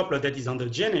that surplus that is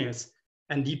homogeneous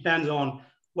and depends on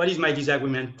what is my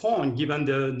disagreement point given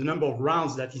the number of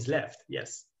rounds that is left.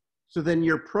 Yes. So then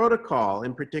your protocol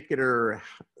in particular,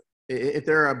 if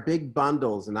there are big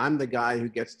bundles and I'm the guy who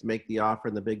gets to make the offer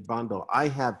in the big bundle, I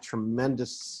have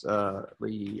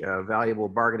tremendously valuable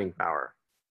bargaining power.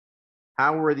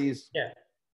 How were these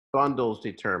bundles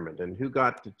determined and who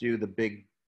got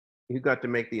to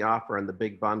make the offer on the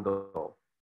big bundle?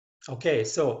 Okay,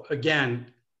 so again,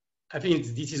 I think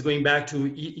this is going back to,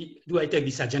 do I take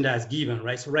this agenda as given,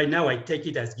 right? So right now I take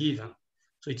it as given.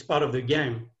 So it's part of the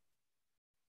game.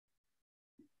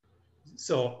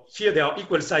 So here there are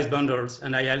equal size bundles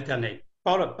and I alternate.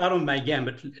 Part of my game,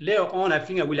 but later on I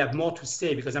think I will have more to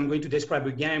say because I'm going to describe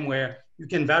a game where you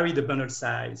can vary the bundle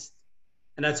size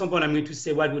And at some point, I'm going to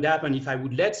say what would happen if I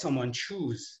would let someone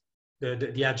choose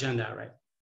the agenda, right?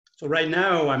 So right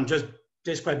now, I'm just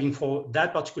describing for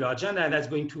that particular agenda, and that's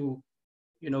going to,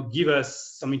 give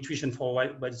us some intuition for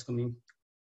what is coming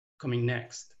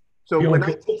next. So your when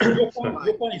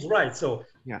point is right. So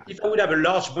yeah. If I would have a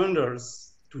large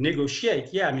bundles to negotiate,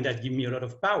 yeah, I mean, that give me a lot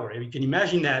of power. You can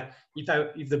imagine that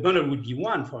if the bundle would be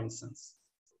 1, for instance,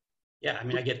 yeah, I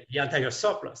mean, I get the entire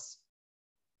surplus.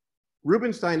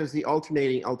 Rubinstein is the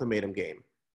alternating ultimatum game,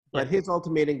 but his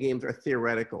ultimatum games are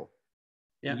theoretical.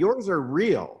 Yeah. Yours are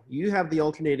real. You have the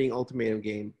alternating ultimatum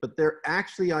game, but they're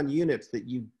actually on units that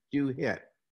you do hit.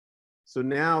 So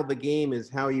now the game is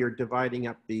how you're dividing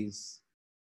up these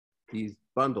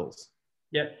bundles.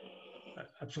 Yeah,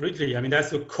 absolutely. I mean, that's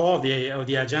the core of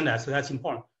the agenda, so that's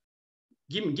important.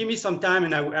 Give me some time,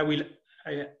 and I will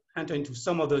enter into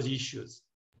some of those issues.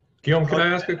 Guillaume, can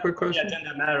I ask a quick question? The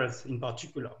agenda matters in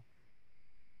particular.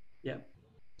 Yeah.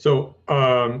 So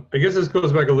I guess this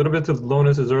goes back a little bit to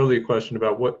Lonas's earlier question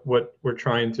about what we're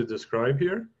trying to describe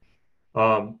here.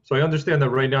 So I understand that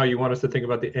right now you want us to think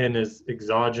about the N as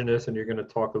exogenous, and you're going to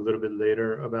talk a little bit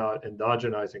later about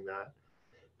endogenizing that.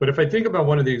 But if I think about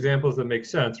one of the examples that makes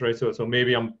sense, right? So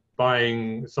maybe I'm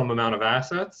buying some amount of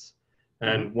assets,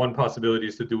 and one possibility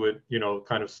is to do it,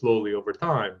 kind of slowly over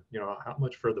time. How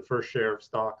much for the first share of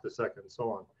stock, the second, and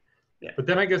so on. Yeah. But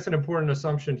then I guess an important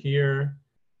assumption here,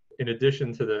 in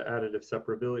addition to the additive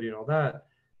separability and all that,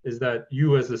 is that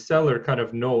you as a seller kind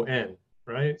of know N,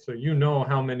 right? So you know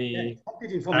how many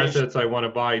assets I want to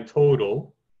buy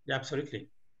total. Yeah, absolutely.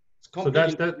 So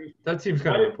that seems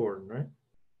kind of important, right?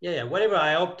 Yeah, whatever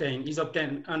I obtain is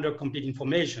obtained under complete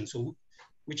information. So,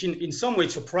 which in some way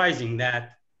surprising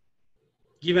that,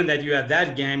 given that you have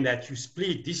that game that you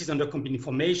split, this is under complete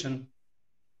information,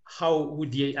 how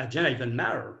would the agenda even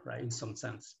matter, right? In some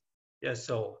sense. Yeah,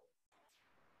 so.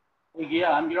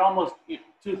 Yeah, you're almost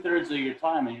 2/3 of your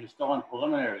time and you're still on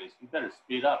preliminaries. You better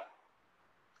speed up.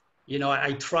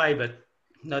 I try, but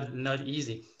not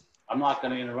easy. I'm not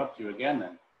going to interrupt you again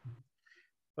then.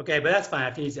 Okay, but that's fine.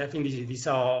 I think these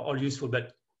are all useful,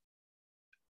 but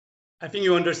I think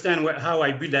you understand how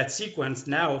I build that sequence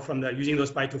now from using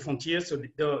those Python frontiers. So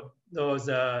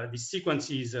the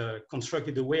sequence is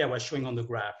constructed the way I was showing on the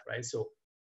graph, right? So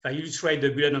if I illustrate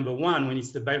the bullet number 1, when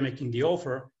it's the buyer making the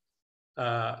offer,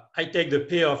 I take the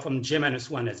payoff from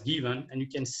J-1 as given, and you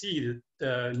can see that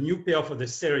the new payoff of the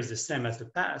seller is the same as the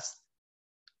past.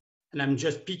 And I'm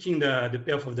just picking the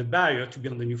payoff of the buyer to be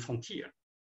on the new frontier,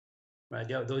 right?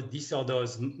 These are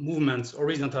those movements,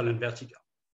 horizontal and vertical.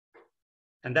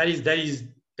 And that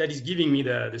is giving me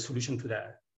the solution to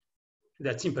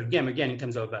that simple game, again, in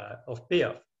terms of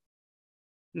payoff.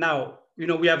 Now,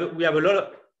 we have a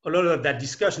lot of that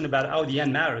discussion about how the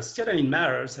N matters. Certainly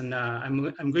matters, and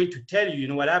I'm going to tell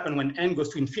you, what happened when N goes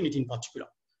to infinity in particular.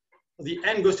 The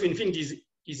N goes to infinity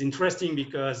is interesting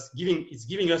because it's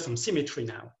giving us some symmetry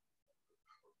now.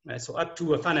 Right? So up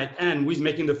to a finite N, who is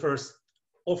making the first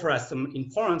offer has some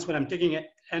importance. When I'm taking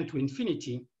N to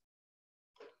infinity,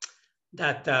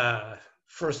 that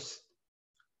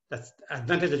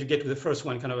advantage that you get with the first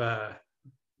one kind of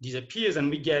disappears, and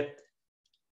we get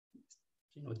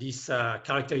this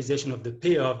characterization of the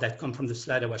payoff that comes from the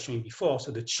slide I was showing before. So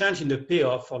the change in the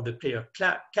payoff of the player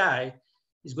chi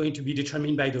is going to be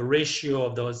determined by the ratio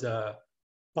of those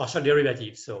partial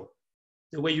derivatives. So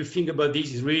the way you think about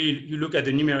this is really, you look at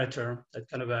the numerator, that's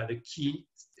kind of the key.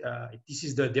 This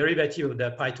is the derivative of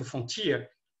the Pareto frontier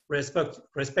with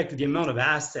respect to the amount of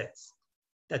assets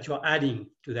that you're adding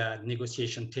to the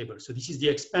negotiation table. So this is the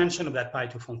expansion of that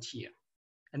Pareto frontier.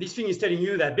 And this thing is telling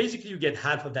you that basically you get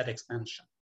half of that expansion.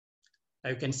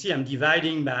 Now you can see I'm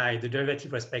dividing by the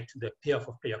derivative with respect to the payoff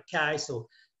of player chi. So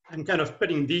I'm kind of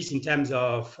putting this in terms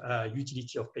of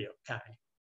utility of player chi.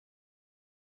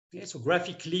 Okay, so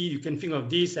graphically, you can think of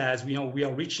this as we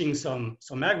are reaching some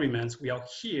agreements. We are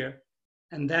here,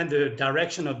 and then the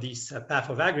direction of this path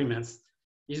of agreements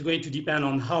is going to depend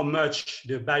on how much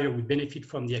the buyer would benefit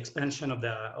from the expansion of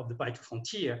the Pareto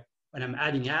frontier when I'm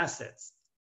adding assets,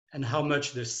 and how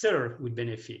much the seller would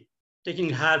benefit. Taking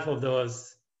half of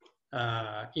those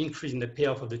increase in the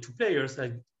payoff of the two players,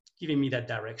 giving me that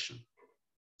direction.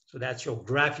 So that's your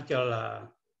graphical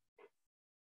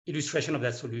illustration of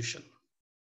that solution.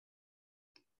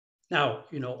 Now,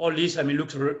 all this,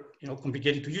 looks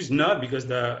complicated to use, not because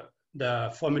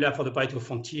the formula for the Pareto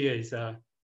frontier is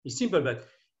simple, but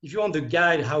if you want the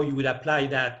guide how you would apply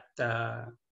that,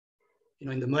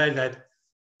 in the model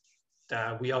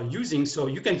that we are using, so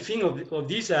you can think of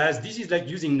this as, this is like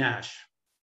using Nash,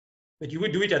 but you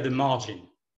would do it at the margin.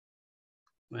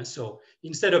 Right? So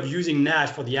instead of using Nash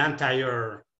for the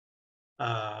entire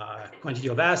quantity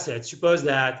of assets. Suppose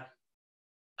that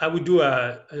I would do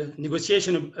a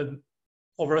negotiation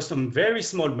over some very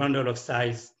small bundle of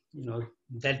size,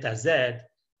 delta Z.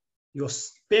 Your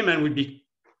payment would be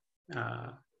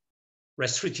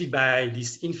restricted by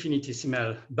this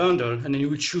infinitesimal bundle, and then you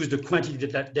would choose the quantity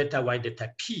delta Y,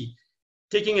 delta P,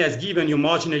 taking as given your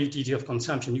marginal utility of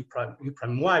consumption, U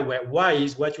prime Y, where Y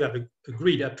is what you have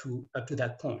agreed up to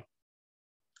that point.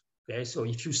 Okay, so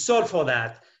if you solve for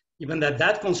that, even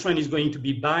that constraint is going to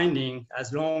be binding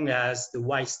as long as the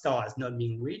Y star has not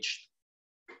been reached,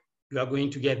 you are going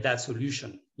to get that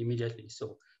solution immediately.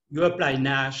 So you apply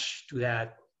Nash to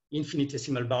that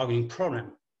infinitesimal bargaining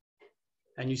problem,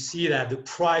 and you see that the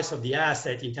price of the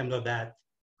asset in terms of that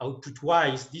output Y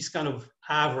is this kind of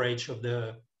average of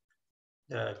this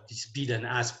bid and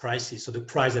ask prices. So the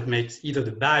price that makes either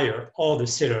the buyer or the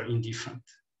seller indifferent.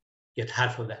 You get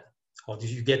half of that, or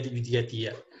you get the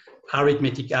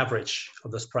arithmetic average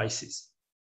of those prices.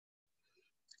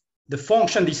 The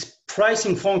function, this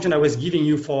pricing function I was giving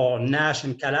you for Nash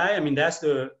and Kalai, I mean, that's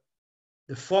the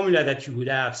formula that you would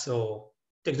have. So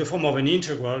take the form of an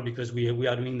integral because we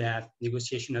are doing that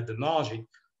negotiation at the margin.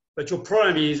 But your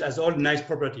problem has all nice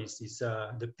properties. It's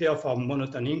the payoff are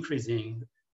monotone increasing.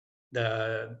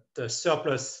 The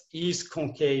surplus is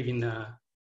concave in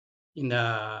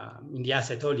the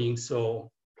asset holding.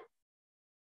 So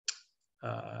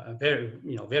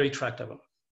very tractable.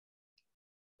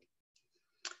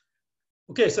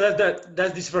 Okay, so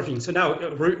that's this first thing. So now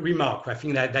remark, I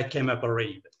think that came up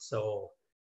already. So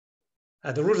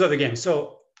the rules of the game.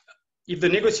 So if the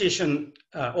negotiation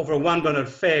over one bundle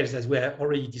fails, as we have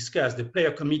already discussed, the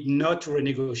player commit not to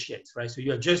renegotiate, right? So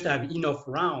you just have enough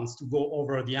rounds to go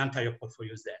over the entire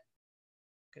portfolios there.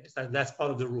 Okay, so that's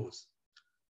part of the rules.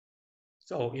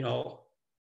 So,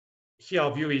 here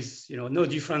our view is, no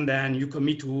different than you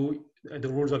commit to the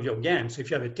rules of your game. So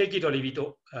if you have a take it or leave it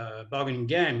bargaining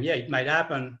game, yeah, it might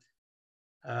happen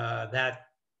that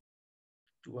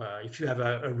if you have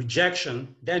a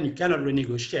rejection, then you cannot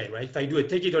renegotiate, right? If I do a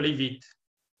take it or leave it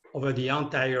over the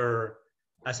entire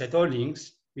asset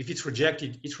holdings, if it's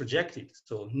rejected, it's rejected.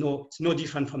 So it's no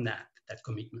different from that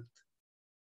commitment.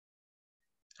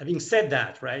 Having said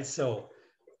that, right, so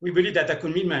we believe that a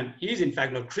commitment is in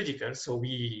fact not critical. So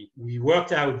we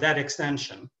worked out that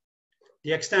extension.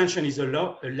 The extension is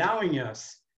allowing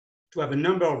us to have a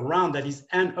number of rounds that is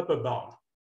n upper bound,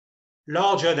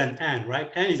 larger than n,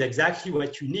 right? N is exactly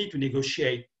what you need to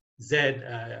negotiate Z,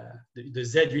 the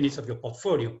Z units of your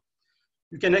portfolio.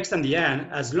 You can extend the n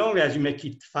as long as you make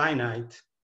it finite,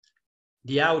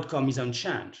 the outcome is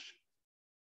unchanged.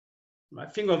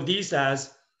 Right? Think of this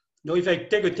as, if I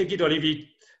take it or leave it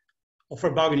offer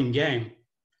bargaining game,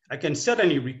 I can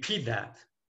certainly repeat that,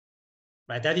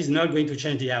 right? That is not going to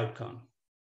change the outcome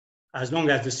as long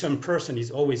as the same person is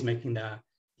always making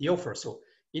the offer. So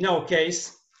in our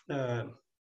case, the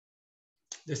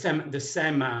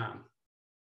same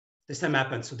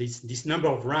happens. So this number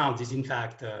of rounds is in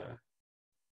fact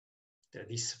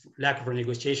this lack of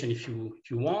renegotiation, if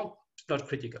you want, it's not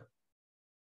critical.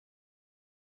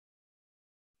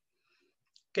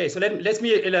 Okay, so let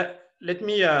me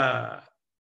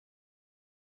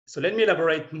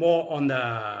elaborate more on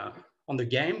the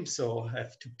game. So I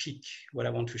have to pick what I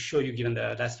want to show you given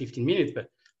the last 15 minutes. But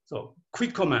so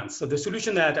quick comments. So the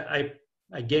solution that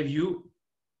I gave you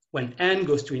when n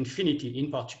goes to infinity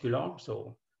in particular,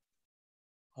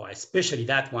 or especially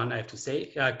that one, I have to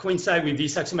say, coincide with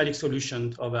this axiomatic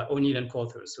solution of O'Neill and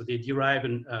co-authors. So they derive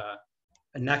an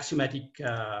axiomatic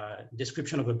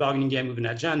description of a bargaining game with an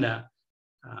agenda.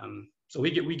 So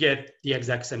we get the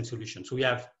exact same solution. So we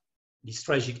have the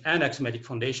strategic and axiomatic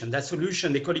foundation. That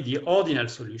solution, they call it the ordinal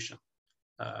solution.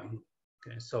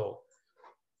 Okay, so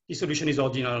this solution is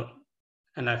ordinal,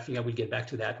 and I think I will get back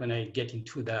to that when I get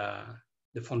into the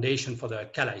foundation for the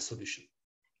Kalai solution.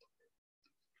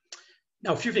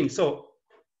 Now, a few things. So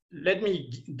let me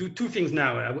do two things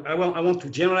now. I want to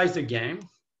generalize the game,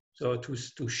 so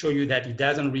to show you that it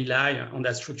doesn't rely on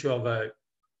that structure of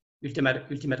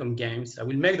ultimatum games. I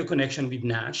will make the connection with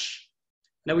Nash.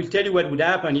 And I will tell you what would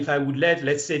happen if I would let,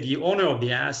 let's say, the owner of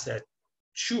the asset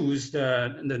choose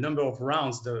the number of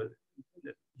rounds, the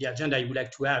agenda you would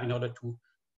like to have in order to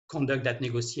conduct that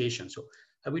negotiation. So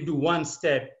I will do one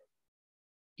step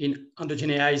in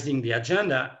homogeneizing the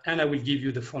agenda, and I will give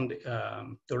you the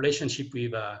relationship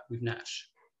with Nash.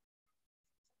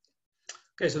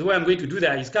 Okay, so the way I'm going to do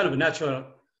that is kind of a natural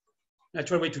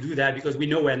way to do that because we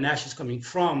know where Nash is coming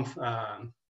from,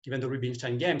 given the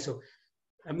Rubinstein game. So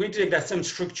I'm going to take that same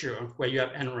structure where you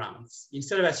have n rounds.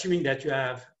 Instead of assuming that you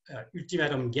have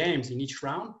ultimatum games in each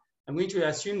round, I'm going to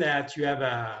assume that you have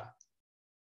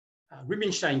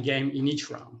Rubinstein game in each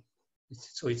round.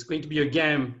 So it's going to be a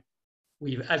game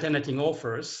with alternating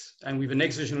offers and with an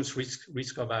exogenous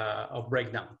risk of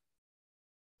breakdown.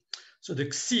 So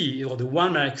the C, or the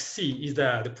 1 minus C, is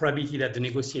the probability that the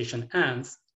negotiation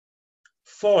ends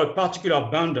for a particular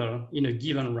bundle in a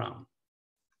given round.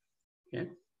 Okay?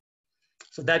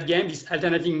 So that game, this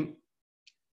alternating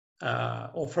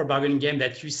offer bargaining game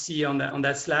that you see on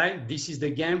that slide, this is the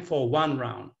game for 1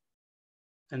 round.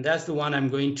 And that's the one I'm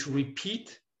going to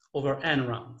repeat over n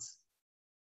rounds.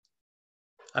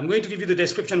 I'm going to give you the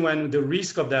description when the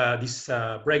risk of this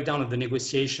breakdown of the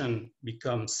negotiation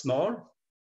becomes small.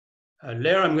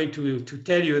 Later, I'm going to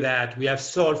tell you that we have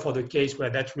solved for the case where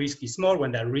that risk is small,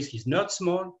 when that risk is not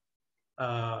small,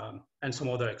 and some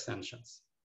other extensions.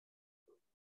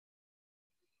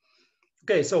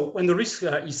 Okay, so when the risk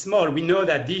is small, we know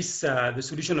that this, the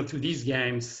solution to these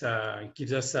games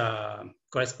gives us,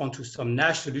 correspond to some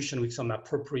Nash solution with some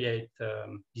appropriate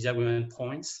disagreement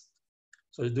points.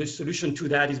 So the solution to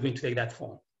that is going to take that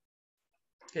form.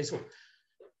 Okay, so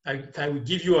I will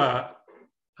give you a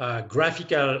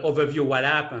graphical overview of what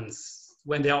happens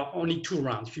when there are only 2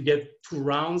 rounds. If you get 2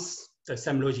 rounds, the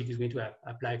same logic is going to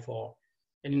apply for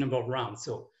any number of rounds.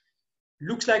 So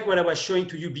looks like what I was showing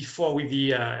to you before with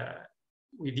these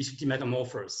ultimatum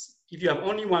offers. If you have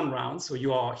only 1 round, so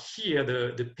you are here,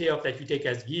 the payoff that you take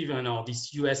as given, or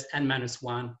this US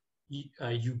n-1,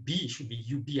 UB should be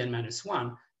UB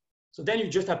n-1. So then you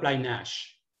just apply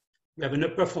Nash. You have an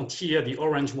upper frontier, the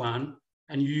orange one,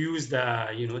 and you use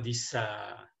this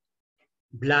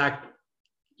black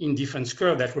indifference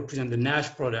curve that represents the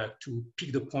Nash product to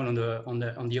pick the point on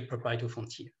the upper Pareto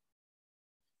frontier.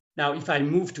 Now, if I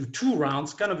move to 2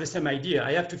 rounds, kind of the same idea.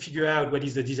 I have to figure out what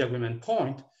is the disagreement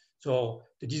point. So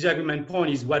the disagreement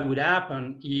point is what would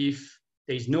happen if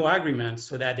there is no agreement,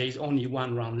 so that there is only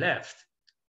 1 round left.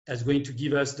 That's going to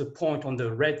give us the point on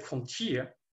the red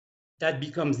frontier. That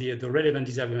becomes the relevant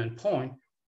disagreement point.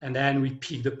 And then we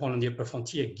pick the point on the upper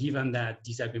frontier given that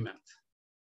disagreement.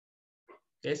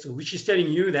 Okay, so which is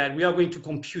telling you that we are going to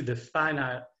compute the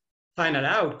final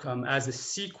outcome as a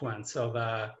sequence of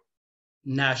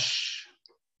Nash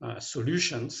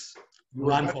solutions.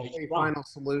 One for each final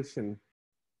solution.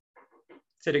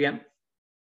 Say it again.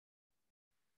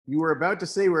 You were about to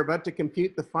say we're about to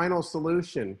compute the final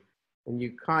solution, and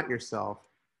you caught yourself.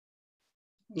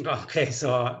 Okay,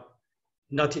 so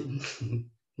not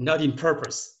in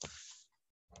purpose.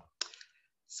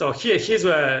 So here's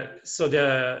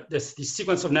this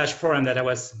sequence of Nash problem that I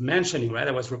was mentioning, right?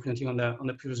 I was representing on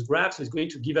the previous graph. So it's going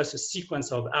to give us a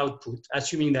sequence of output,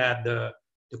 assuming that the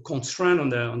constraint on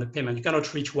the payment, you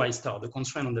cannot reach Y star. The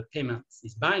constraint on the payment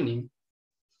is binding.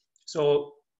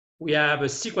 So we have a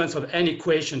sequence of n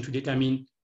equation to determine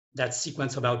that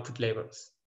sequence of output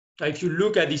levels. Now, if you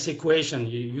look at this equation,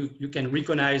 you can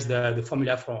recognize the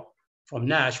formula from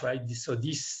Nash, right? So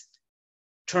these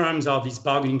terms of these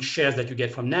bargaining shares that you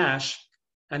get from Nash,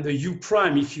 and the U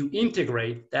prime, if you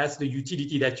integrate, that's the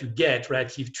utility that you get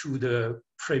relative to the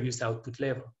previous output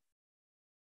level.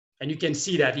 And you can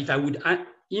see that if I would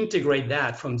integrate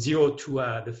that from 0 to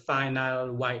the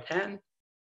final Yn,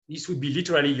 this would be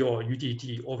literally your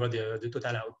utility over the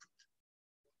total output.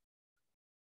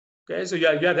 Okay, so you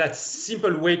have that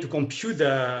simple way to compute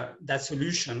that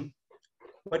solution.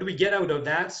 What do we get out of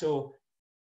that? So,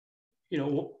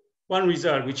 one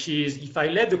result, which is if I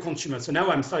let the consumer, so now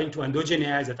I'm starting to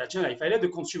endogenize that agenda. If I let the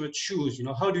consumer choose,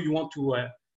 how do you want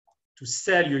to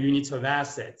sell your units of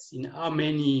assets, in how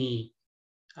many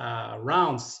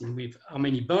rounds, with how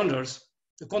many bundles,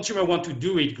 the consumer want to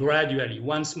do it gradually,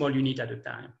 1 small unit at a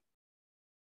time.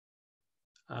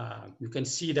 You can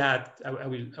see that, I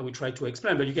will try to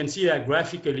explain, but you can see that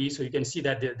graphically. So you can see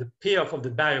that the payoff of the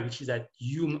buyer, which is at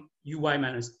Uy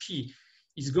minus P,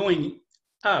 is going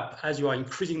up as you are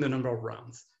increasing the number of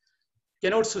rounds. You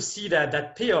can also see that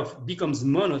that payoff becomes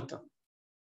monotone,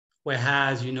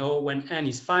 whereas, when n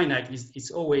is finite, it's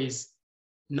always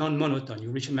non-monotone. You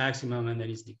reach a maximum and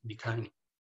then it's declining.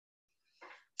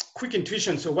 Quick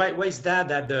intuition. So why is that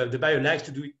the buyer likes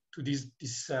to do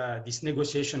this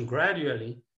negotiation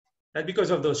gradually? That's because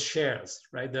of those shares,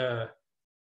 right? The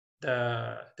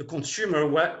consumer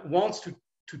wants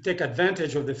to take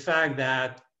advantage of the fact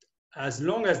that as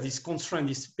long as this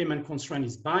payment constraint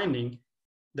is binding,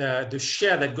 the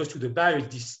share that goes to the buyer is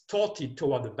distorted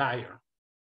toward the buyer.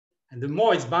 And the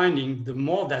more it's binding, the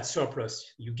more that surplus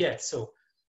you get. So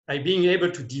by being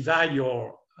able to divide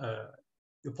your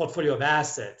portfolio of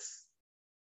assets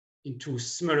into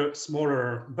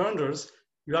smaller bundles,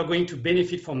 you are going to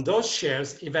benefit from those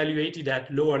shares evaluated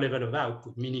at lower level of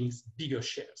output, meaning bigger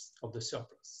shares of the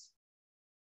surplus.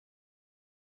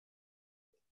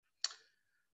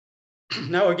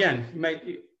 now again,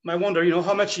 you might wonder,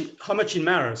 how much it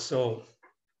matters. So,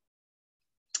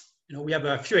 we have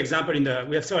a few examples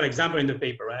we have several examples in the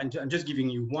paper, right? I'm just giving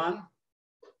you one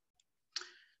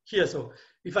here. So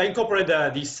if I incorporate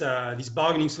these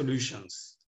bargaining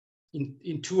solutions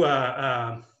into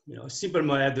a simple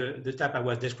model, the type I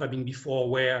was describing before,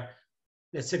 where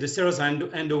let's say the sellers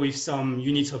end with some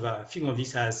units of think of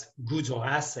this as goods or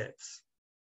assets.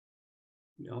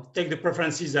 Take the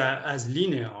preferences as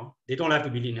linear. They don't have to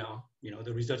be linear.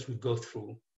 The results will go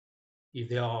through. If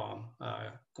they are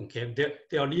concave,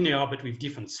 they are linear but with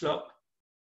different slope.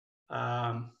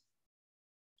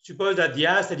 Suppose that the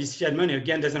asset is fiat money.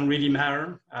 Again, doesn't really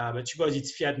matter. But suppose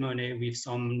it's fiat money with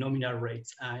some nominal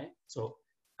rates I. So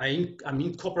I'm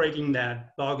incorporating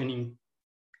that bargaining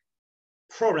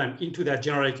problem into that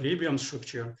general equilibrium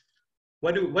structure.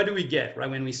 What do we get, right?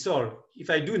 When we solve, if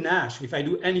I do Nash, if I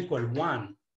do n equal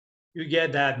 1, you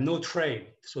get that no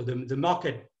trade. So the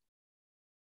market,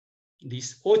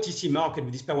 this OTC market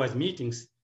with these pairwise meetings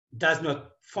does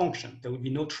not function. There will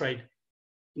be no trade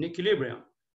in equilibrium.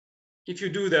 If you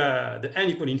do the n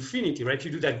equal infinity, right? If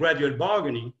you do that gradual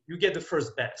bargaining, you get the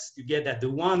first best. You get that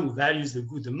the one who values the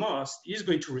good the most is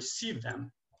going to receive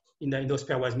them in those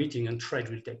pairwise meetings, and trade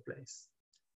will take place.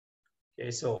 Okay,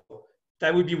 so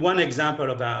that would be one example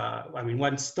of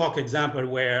one stock example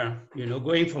where,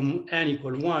 going from n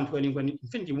equal 1 to n equal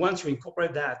infinity, once you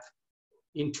incorporate that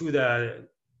into the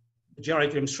general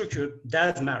equilibrium structure,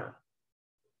 does matter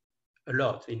a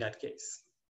lot in that case.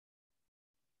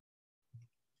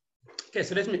 Okay,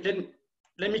 so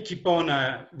let me keep on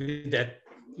with that,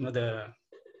 the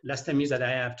last 10 minutes that I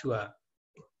have to,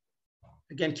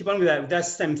 again, keep on with that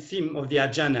same theme of the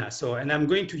agenda. So, and I'm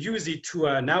going to use it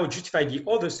to now justify the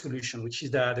other solution, which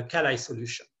is the Kalai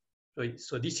solution.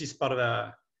 So this is part of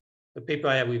a paper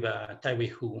I have with Tai-Wei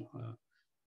Hu.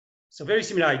 So very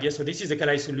similar idea. So this is the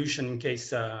Kalai solution in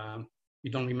case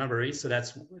you don't remember it. So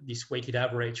that's this weighted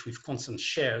average with constant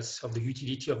shares of the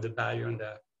utility of the buyer and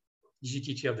the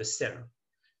utility of the seller.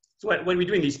 So what we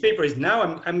do in this paper is now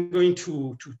I'm going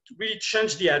to really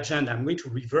change the agenda. I'm going to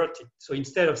revert it. So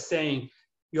instead of saying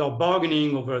you're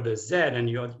bargaining over the Z and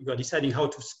you're deciding how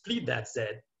to split that Z,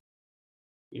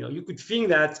 you could think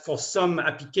that for some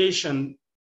application,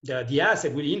 the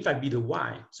asset will in fact be the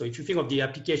Y. So if you think of the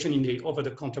application in the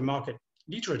over-the-counter market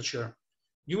literature,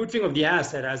 you would think of the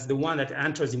asset as the one that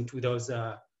enters into those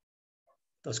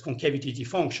concavity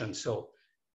functions. So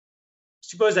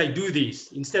suppose I do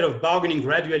this, instead of bargaining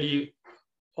gradually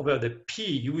over the P,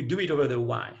 you would do it over the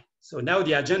Y. So now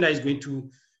the agenda is going to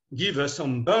give us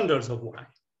some bundles of Y.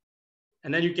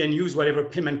 And then you can use whatever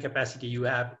payment capacity you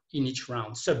have in each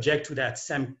round, subject to that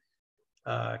same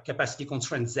capacity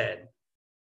constraint Z.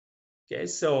 Okay,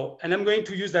 so, and I'm going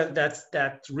to use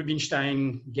that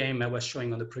Rubinstein game I was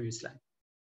showing on the previous slide.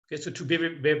 Okay, so to be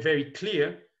very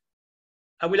clear,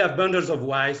 I will have bundles of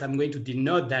Ys. I'm going to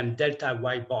denote them delta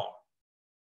Y bar.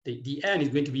 The N is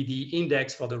going to be the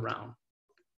index for the round.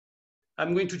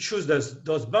 I'm going to choose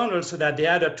those bundles so that they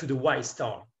add up to the Y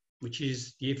star, which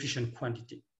is the efficient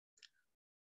quantity.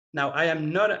 Now,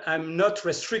 I'm not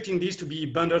restricting these to be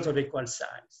bundles of equal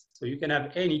size. So you can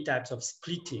have any types of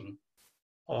splitting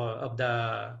or of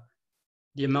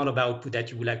the amount of output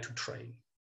that you would like to trade.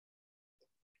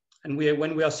 And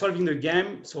when we are solving the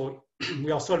game, so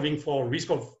we are solving for risk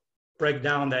of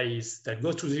breakdown that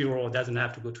goes to 0 or doesn't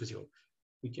have to go to 0.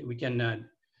 We can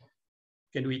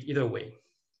do it either way.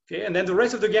 Okay, and then the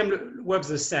rest of the game works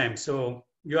the same. So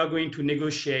you are going to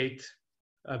negotiate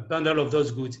a bundle of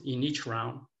those goods in each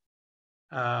round.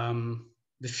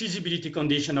 The feasibility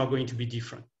conditions are going to be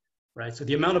different, right? So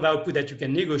the amount of output that you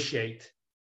can negotiate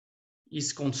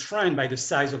is constrained by the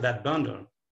size of that bundle,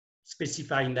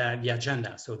 specifying the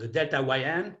agenda. So the delta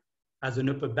YN has an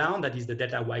upper bound that is the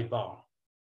delta Y bar.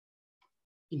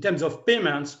 In terms of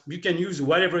payments, you can use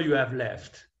whatever you have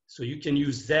left. So you can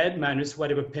use Z minus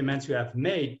whatever payments you have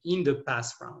made in the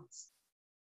past rounds.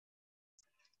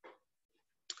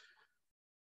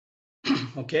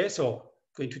 Okay, so I'm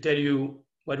going to tell you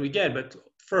what we get, but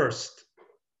first,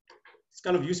 it's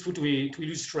kind of useful to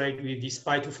illustrate with this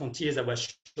Pareto frontiers I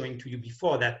was showing to you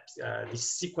before, that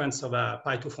this sequence of a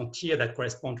Pareto frontier that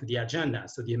correspond to the agenda,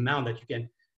 so the amount that you can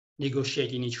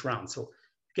negotiate in each round. So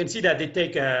you can see that they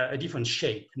take a different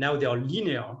shape. Now they are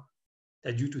linear,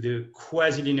 that due to the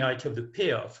quasi-linearity of the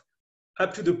payoff,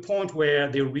 up to the point where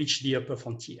they reach the upper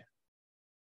frontier.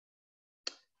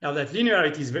 Now that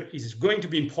linearity is going to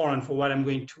be important for what I'm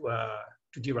going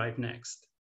to derive next.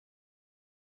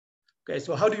 Okay,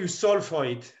 so how do you solve for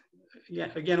it? Yeah,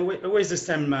 again, always the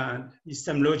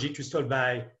same logic to solve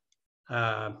by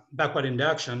backward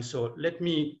induction. So let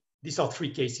me these are three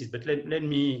cases, but let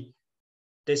me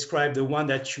describe the one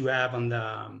that you have on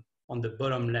the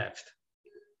bottom left.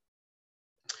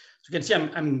 So you can see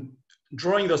I'm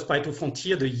drawing those Pareto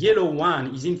frontier. The yellow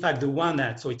one is in fact the one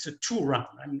that, so it's a 2-round.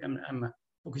 I'm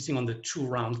focusing on the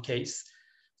 2-round case.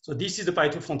 So this is the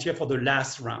Pareto frontier for the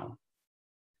last round.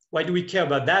 Why do we care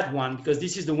about that one? Because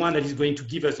this is the one that is going to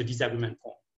give us the disagreement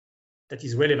point that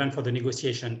is relevant for the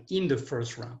negotiation in the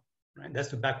first round, right? That's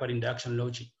the backward induction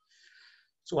logic.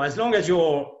 So as long as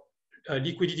your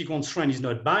liquidity constraint is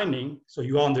not binding, so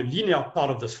you are on the linear part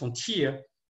of the frontier,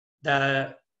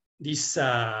 the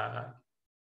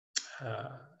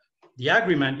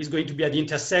agreement is going to be at the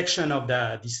intersection of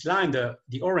this line,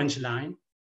 the orange line,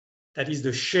 that is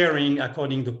the sharing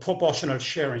according to proportional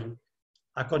sharing,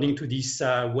 according to this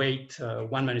weight 1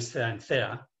 minus theta and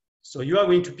theta. So you are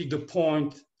going to pick the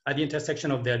point at the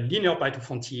intersection of the linear Pareto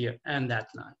frontier and that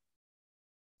line.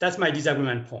 That's my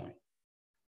disagreement point.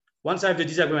 Once I have the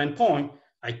disagreement point,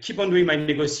 I keep on doing my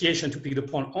negotiation to pick the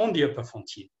point on the upper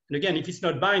frontier. And again, if it's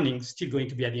not binding, it's still going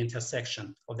to be at the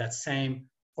intersection of that same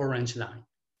orange line.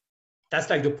 That's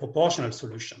like the proportional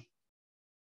solution.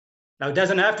 Now, it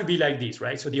doesn't have to be like this,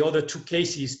 right? So the other two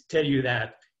cases tell you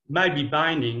that it might be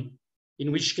binding,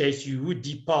 in which case you would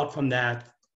depart from that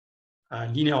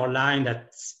linear line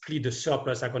that split the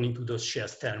surplus according to those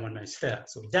shares theta and 1 minus theta.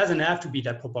 So it doesn't have to be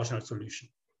that proportional solution.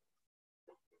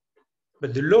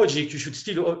 But the logic, you should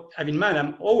still have in mind,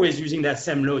 I'm always using that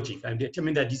same logic. I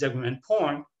determine that disagreement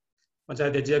point. Once I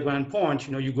have the disagreement point,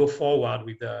 you go forward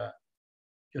with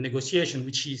your negotiation,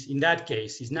 which is, in that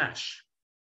case, is Nash.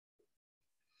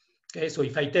 Okay, so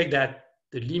if I take that,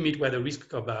 the limit where the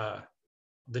risk of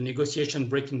the negotiation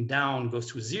breaking down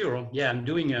goes to 0, yeah, I'm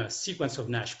doing a sequence of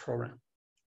Nash program.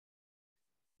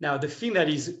 Now, the thing that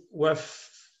is worth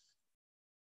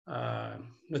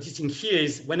noticing here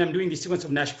is when I'm doing the sequence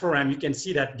of Nash program, you can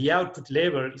see that the output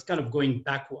level is kind of going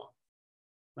backward.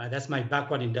 Right? That's my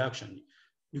backward induction.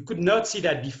 You could not see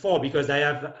that before because I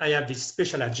have this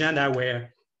special agenda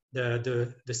where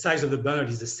the size of the bundle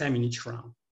is the same in each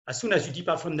round. As soon as you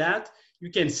depart from that, you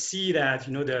can see that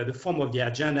the form of the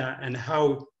agenda and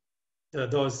how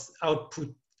those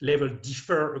output levels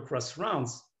differ across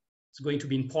rounds. It's going to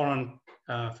be important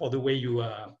for the way you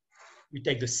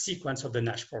take the sequence of the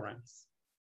Nash programs.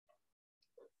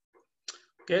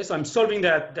 Okay, so I'm solving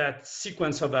that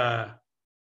sequence of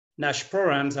Nash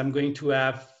programs. I'm going to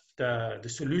have the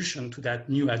solution to that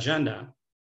new agenda.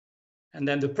 And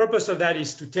then the purpose of that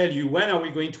is to tell you when are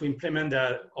we going to implement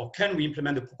or can we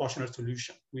implement the proportional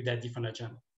solution with that different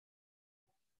agenda?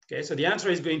 Okay, so the answer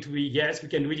is going to be yes, we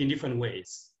can do it in different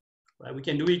ways. Right? We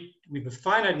can do it with a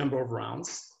finite number of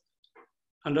rounds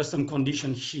under some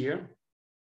condition here.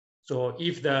 So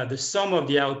if the sum of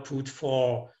the output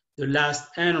for the last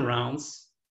n rounds,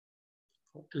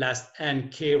 last n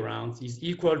k rounds is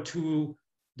equal to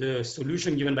the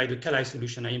solution given by the Kalai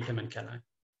solution, I implement Kalai.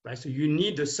 Right? So you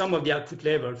need the sum of the output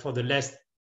level for the last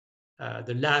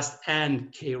n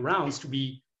k rounds to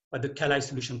be what the Kalai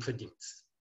solution predicts.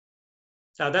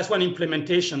 Now that's one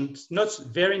implementation. It's not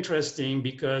very interesting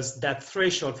because that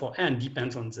threshold for n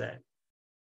depends on z.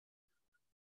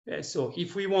 Okay, so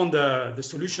if we want the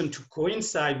solution to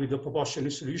coincide with the proportional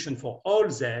solution for all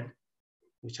z,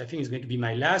 which I think is going to be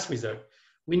my last result,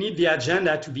 we need the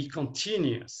agenda to be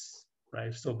continuous,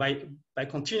 right? So by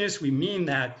continuous, we mean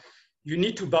that you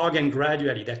need to bargain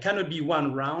gradually. There cannot be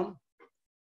one round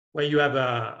where you have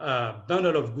a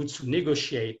bundle of goods to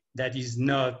negotiate that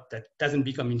doesn't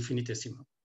become infinitesimal,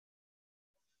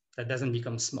 that doesn't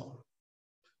become small.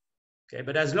 Okay,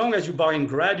 but as long as you bargain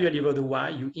gradually over the y,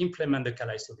 you implement the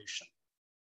Kalai solution.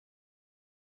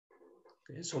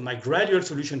 Okay, so my gradual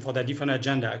solution for that different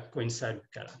agenda coincides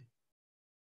with Kalai.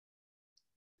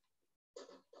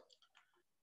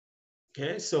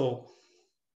 Okay, so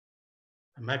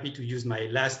I'm happy to use my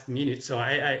last minute. So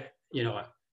I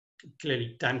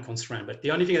clearly time constraint, but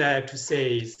the only thing that I have to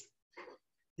say is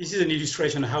this is an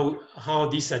illustration how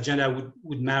this agenda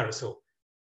would matter. So,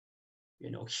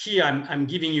 here I'm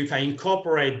giving you, if I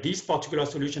incorporate this particular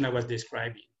solution I was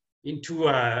describing into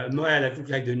a model that looks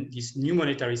like this new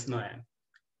monetarist model,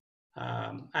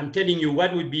 I'm telling you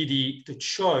what would be the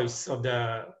choice of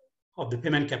the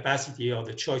payment capacity or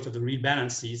the choice of the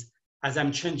rebalances as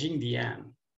I'm changing the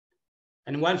n.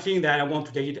 And one thing that I want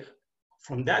to take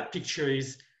from that picture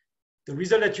is the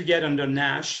result that you get under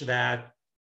Nash that,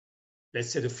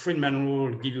 let's say the Friedman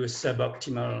rule give you a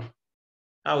suboptimal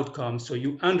outcome, so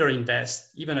you underinvest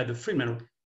even at the Friedman rule.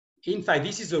 In fact,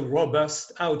 this is a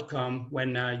robust outcome when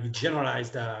you generalize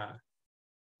that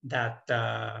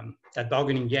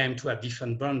bargaining game to have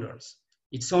different bundles.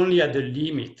 It's only at the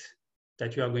limit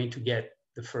that you are going to get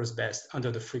the first best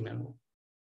under the Friedman rule.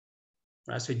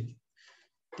 Right? So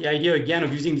the idea again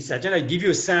of using this agenda gives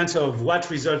you a sense of what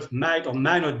results might or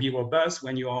might not be robust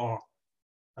when you are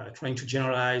trying to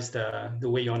generalize the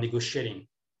way you're negotiating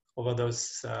over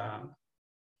those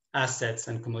assets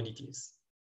and commodities.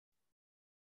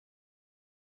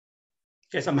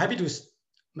 Okay, so I'm happy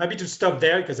to stop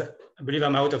there because I believe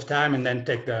I'm out of time, and then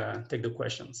take the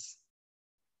questions.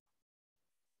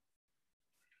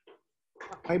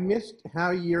 I missed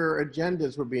how your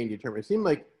agendas were being determined. It seemed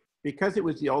like because it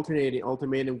was the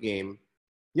ultimatum game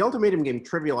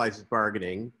trivializes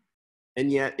bargaining,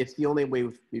 and yet it's the only way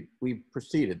we've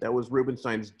proceeded. That was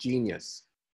Rubinstein's genius.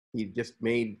 He just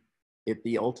made it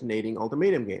the alternating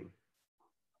ultimatum game.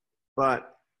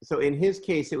 But so in his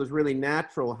case, it was really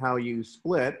natural how you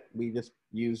split. We just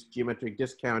used geometric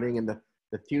discounting, and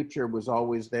the future was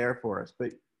always there for us.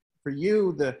 But for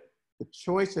you, the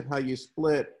choice of how you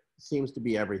split seems to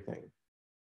be everything.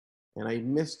 And I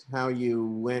missed how you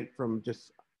went from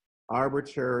just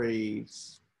arbitrary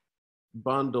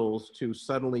bundles to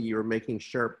suddenly you were making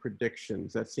sharp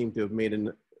predictions. That seemed to have made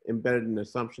embedded an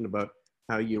assumption about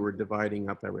how you were dividing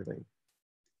up everything.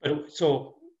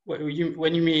 So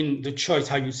when you mean the choice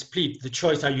how you split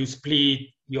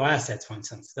your assets, for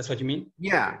instance, that's what you mean?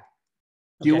 Yeah.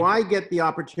 Okay. Do I get the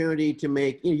opportunity to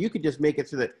make, you could just make it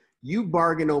so that you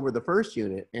bargain over the first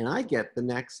unit and I get the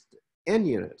next N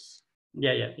units.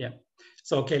 Yeah.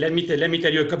 So, okay, let me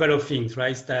tell you a couple of things,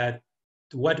 right? That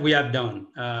what we have done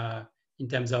in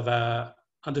terms of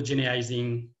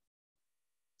homogenizing.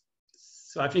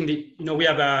 So I think we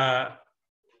have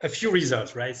a few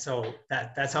results, right? So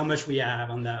that's how much we have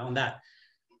on that.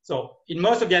 So in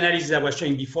most of the analysis I was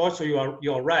showing before, so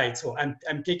you're right. So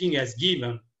I'm taking as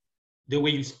given the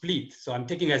way you split. So I'm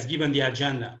taking as given the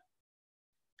agenda.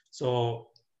 So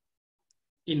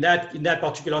in that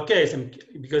particular case,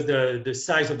 because the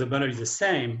size of the bundle is the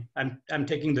same, I'm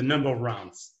taking the number of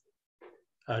rounds.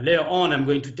 Later on, I'm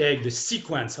going to take the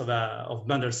sequence of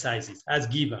bundle sizes as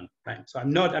given, right? So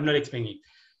I'm not explaining it.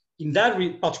 In that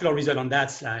particular result on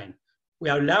that slide, we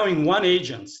are allowing one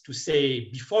agent to say,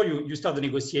 before you start the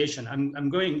negotiation, I'm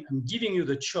giving you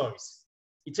the choice.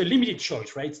 It's a limited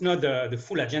choice, right? It's not the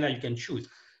full agenda you can choose,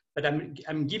 but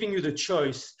I'm giving you the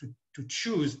choice to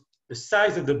choose the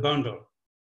size of the bundle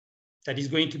that is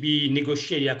going to be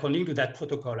negotiated according to that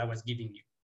protocol I was giving you.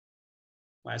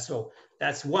 Right? So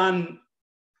that's one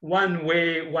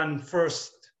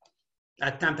first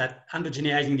attempt at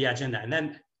homogenizing the agenda. And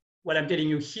then what I'm telling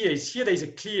you here there is a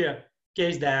clear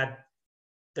case that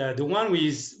the one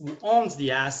who owns the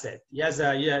asset, he has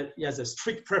a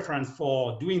strict preference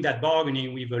for doing that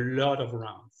bargaining with a lot of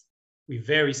rounds, with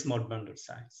very small bundle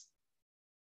size.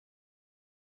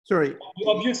 Sorry.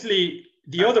 Obviously,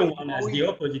 the other one has the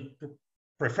opposite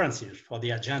preferences for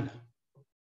the agenda.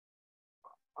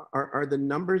 Are the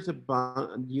numbers of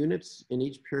units in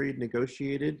each period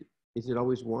negotiated? Is it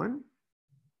always one?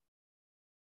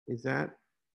 Is that?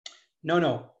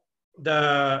 No.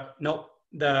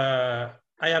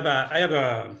 I have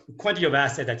a quantity of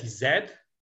asset that is Z.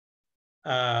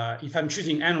 If I'm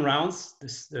choosing N rounds,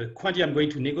 the quantity I'm going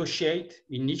to negotiate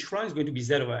in each round is going to be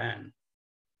Z over N.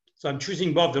 So I'm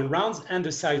choosing both the rounds and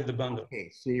the size of the bundle. Okay,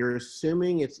 so you're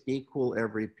assuming it's equal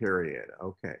every period.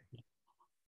 Okay.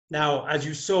 Now, as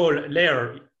you saw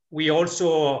later, we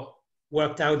also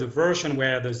worked out the version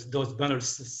where those bundle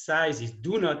sizes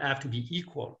do not have to be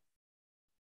equal.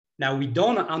 Now, we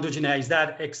don't homogenize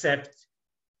that, except,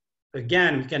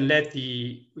 again, we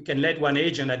can let one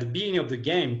agent at the beginning of the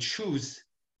game choose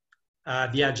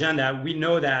the agenda. We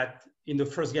know that in the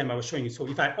first game I was showing you. So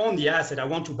if I own the asset, I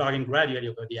want to bargain gradually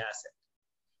over the asset.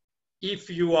 If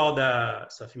you are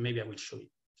maybe I will show it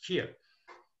here.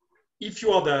 If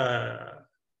you are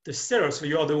the seller, so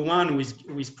you are the one who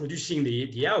is producing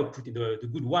the output, the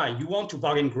good Y, you want to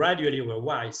bargain gradually over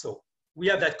Y. So we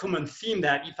have that common theme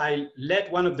that if I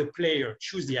let one of the players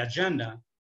choose the agenda,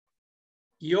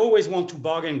 you always want to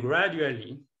bargain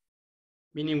gradually,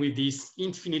 meaning with these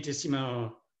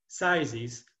infinitesimal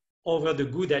sizes over the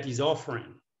good that is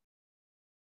offering.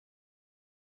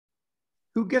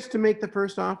 Who gets to make the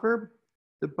first offer?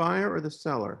 The buyer or the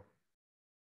seller?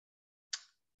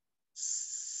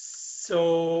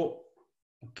 So,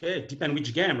 okay, it depends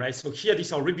which game, right? So here,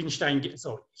 these are Rubinstein.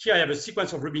 So here I have a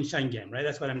sequence of Rubinstein game, right?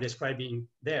 That's what I'm describing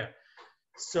there.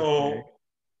 So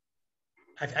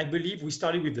okay. I believe we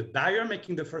started with the buyer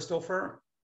making the first offer.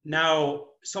 Now,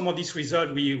 some of these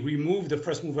results, we remove the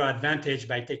first mover advantage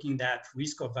by taking that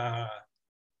risk of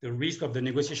the risk of the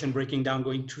negotiation breaking down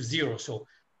going to zero. So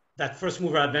that first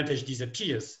mover advantage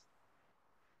disappears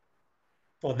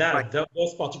for that,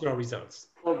 those particular results.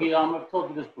 So So Guillaume, I've told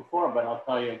you this before, but I'll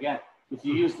tell you again. If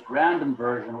you use the random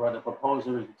version where the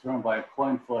proposer is determined by a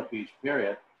coin flip each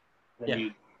period, then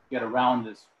you get around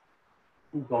this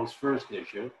who goes first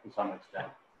issue to some extent.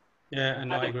 Yeah,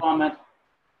 and I agree. Comment.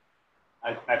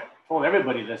 I told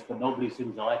everybody this, but nobody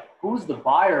seems to like it. Who's the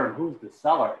buyer and who's the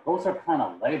seller? Those are kind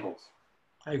of labels.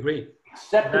 I agree.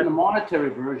 Except in the monetary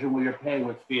version where you're paying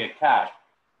with fiat cash.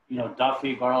 You know,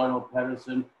 Duffy, Garland,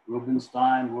 Pedersen,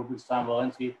 Rubinstein,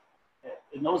 Walensky.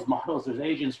 In those models, there's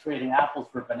agents trading apples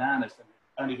for bananas. And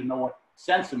I don't even know what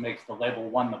sense it makes to label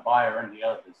one the buyer and the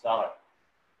other the seller.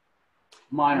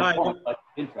 Minor point, but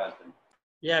interesting.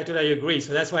 Yeah, I totally agree.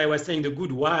 So that's why I was saying the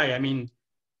good why. I mean,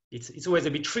 it's always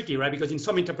a bit tricky, right? Because in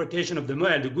some interpretation of the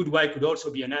model, the good why could also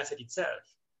be an asset itself.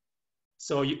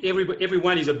 So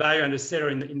everyone is a buyer and a seller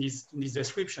in this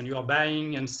description. You are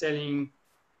buying and selling,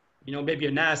 you know, maybe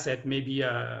an asset, maybe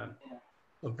a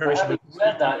operation. Having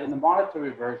said that, in the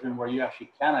monetary version where you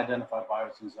actually can identify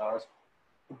buyers and sellers,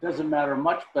 it doesn't matter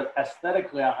much, but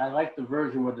aesthetically, I like the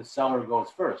version where the seller goes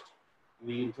first.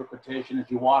 The interpretation is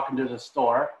you walk into the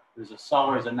store, there's a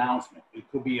seller's announcement. It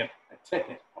could be a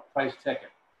ticket, a price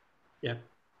ticket. Yeah.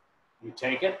 You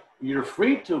take it. You're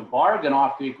free to bargain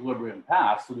off the equilibrium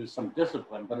path, so there's some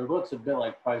discipline, but it looks a bit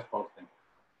like price posting.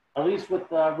 At least with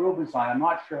Rubinstein, I'm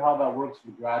not sure how that works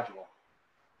with Gradual.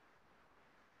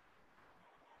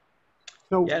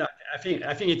 So yeah, I think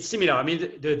it's similar. I mean,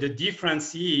 the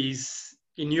difference is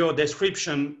in your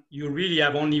description, you really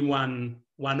have only one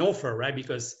offer, right?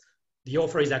 Because the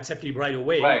offer is accepted right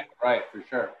away. Right, for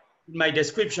sure. In my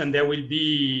description, there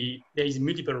is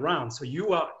multiple rounds. So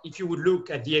if you would look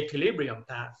at the equilibrium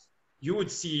path, you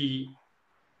would see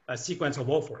a sequence of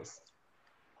offers.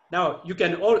 Now you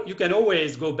can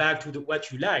always go back to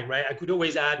what you like, right? I could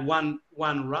always add one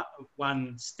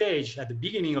stage at the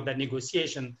beginning of that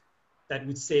negotiation that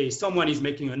would say someone is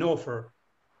making an offer,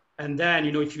 and then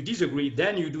if you disagree,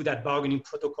 then you do that bargaining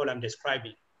protocol I'm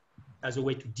describing as a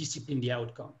way to discipline the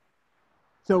outcome.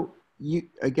 So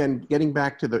again, getting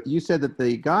back to you said that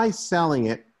the guy selling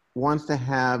it wants to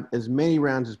have as many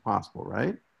rounds as possible,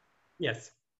 right?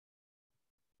 Yes.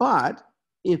 But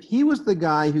if he was the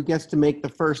guy who gets to make the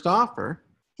first offer,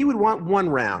 he would want one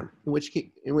round in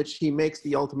which he makes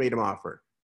the ultimatum offer.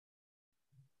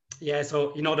 Yeah,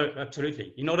 so in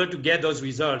order to get those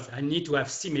results, I need to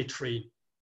have symmetry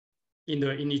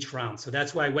in each round. So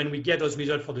that's why when we get those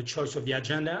results for the choice of the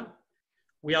agenda,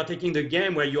 we are taking the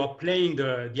game where you are playing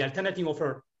the alternating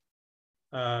offer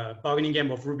bargaining game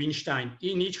of Rubinstein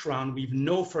in each round with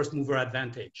no first mover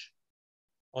advantage.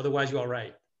 Otherwise, you are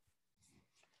right.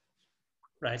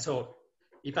 Right. So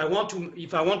if I want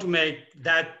to make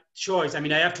that choice, I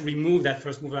mean, I have to remove that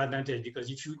first mover advantage,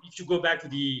 because if you go back to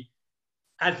the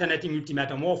alternating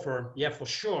ultimatum offer, yeah, for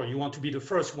sure, you want to be the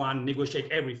first one, negotiate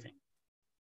everything.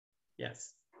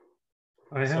 Yes.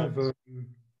 I have a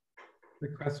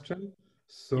question.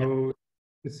 So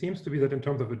it seems to be that in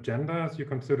terms of agendas, you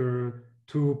consider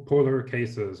two polar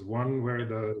cases, one where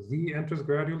the Z enters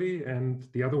gradually and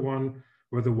the other one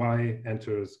where the Y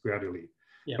enters gradually.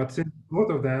 Yeah. But since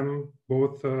both of them,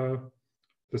 both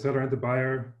the seller and the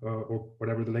buyer, or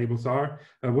whatever the labels are,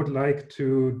 would like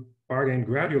to bargain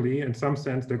gradually, in some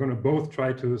sense, they're going to both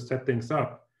try to set things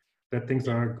up that things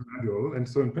are gradual. And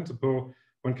so in principle,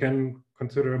 one can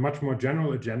consider much more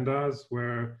general agendas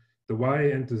where the Y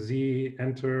and the Z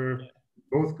enter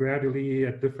both gradually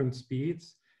at different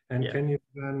speeds. And can you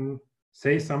then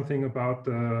say something about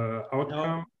the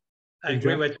outcome? No,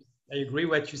 I agree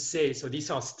what you say. So these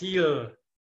are still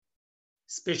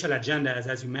special agendas,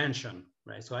 as you mentioned,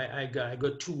 right? So I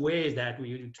got two ways that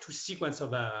two sequence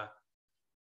of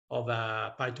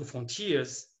Pareto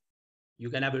frontiers. You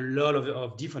can have a lot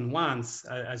of different ones,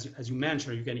 as you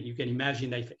mentioned. You can imagine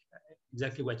that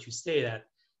exactly what you say, that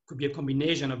could be a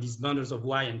combination of these bundles of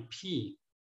Y and P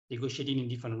negotiating in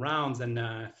different rounds, and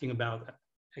think about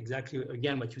exactly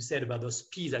again what you said about those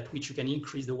P's at which you can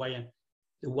increase the Y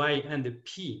and the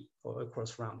P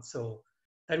across rounds. So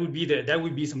that would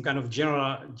be some kind of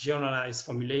generalized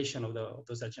formulation of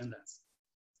those agendas.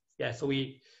 Yeah. So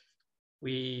we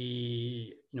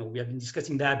have been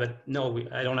discussing that, but no,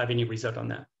 I don't have any result on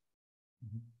that.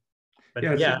 But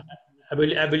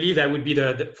I believe that would be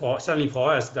certainly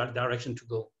for us, that direction to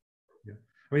go. Yeah.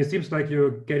 I mean, it seems like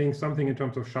you're getting something in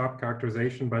terms of sharp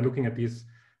characterization by looking at these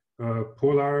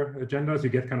polar agendas. You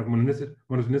get kind of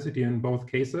monotonicity in both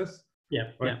cases.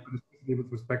 Yeah. But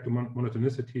with respect to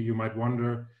monotonicity, you might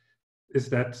wonder, is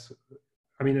that,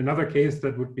 I mean, another case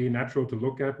that would be natural to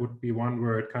look at would be one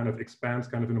where it kind of expands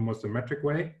kind of in a more symmetric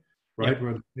way, right?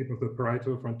 Where the shape of the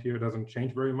Pareto frontier doesn't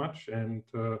change very much. And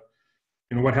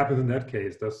what happens in that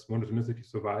case? Does monotonicity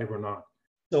survive or not?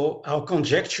 So our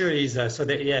conjecture is, there's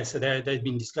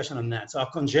been discussion on that. So our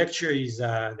conjecture is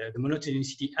the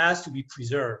monotonicity has to be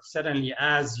preserved, certainly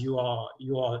as you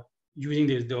are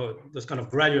using those kind of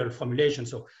gradual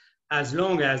formulations. So as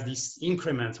long as these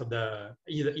increments of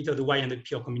either the Y and the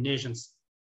P combinations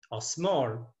are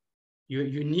small, you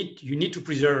have to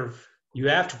preserve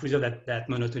that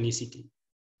monotonicity.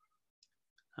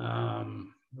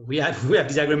 We have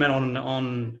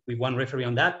disagreement with one referee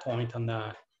on that point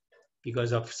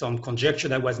because of some conjecture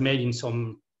that was made in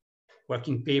some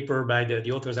working paper by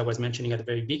the authors I was mentioning at the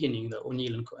very beginning, the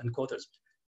O'Neill and Cotters.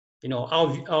 You know,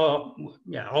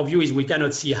 our view is we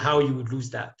cannot see how you would lose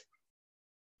that.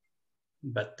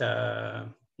 But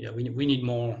yeah, we need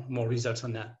more results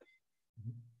on that.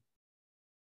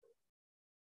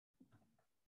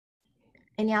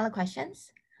 Any other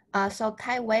questions? So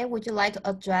Tai-Wei, would you like to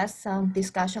address some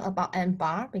discussion about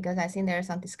M-bar? Because I think there's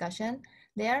some discussion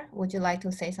there. Would you like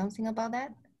to say something about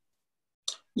that?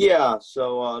 Yeah,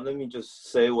 so let me just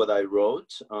say what I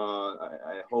wrote.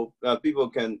 I hope people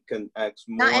can ask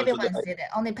more. Not everyone said it,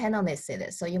 only panelists said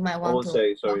it. So you might want to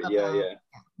say, sorry, yeah.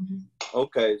 Mm-hmm.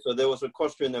 Okay, so there was a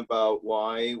question about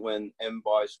why when M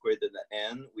bar is greater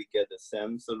than N, we get the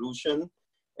same solution.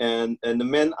 And the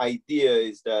main idea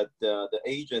is that the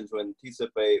agents will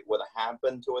anticipate what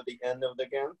happened toward the end of the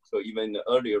game. So even in the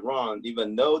earlier round,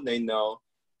 even though they know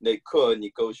they could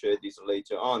negotiate this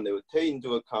later on, they would take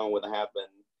into account what happened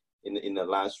in the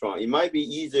last round. It might be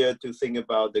easier to think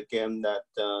about the game that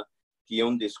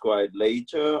Guillaume described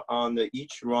later on.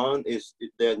 Each round is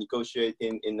they're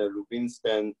negotiating in a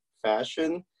Rubinstein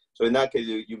fashion. So in that case,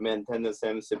 you maintain the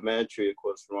same symmetry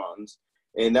across rounds.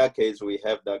 In that case, we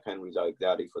have that kind of result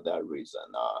exactly for that reason.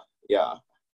 Yeah.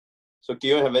 So do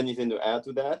you have anything to add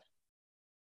to that?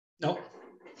 No.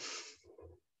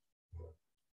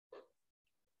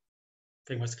 I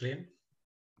think it was clear.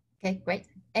 Okay, great.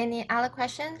 Any other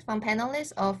questions from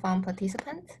panelists or from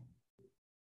participants?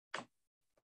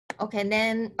 Okay,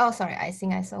 then, oh, sorry, I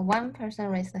think I saw one person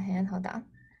raise the hand, hold on.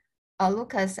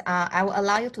 Lucas, I will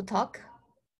allow you to talk.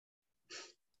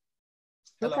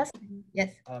 Hello. Lucas,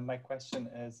 yes. My question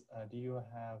is, do you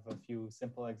have a few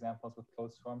simple examples with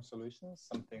closed form solutions,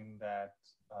 something that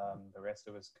the rest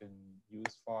of us can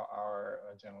use for our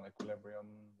general equilibrium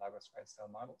Lagos right cell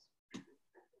models?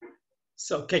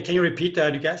 So can you repeat,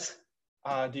 Lucas?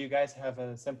 Do you guys have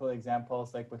simple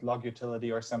examples like with log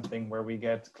utility or something where we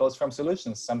get closed form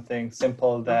solutions, something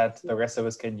simple that the rest of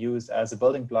us can use as a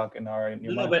building block in our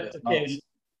numerical models?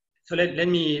 So let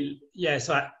me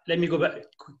go back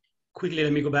quickly.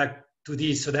 Let me go back to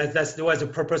this. So that was the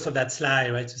purpose of that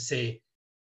slide, right? To say,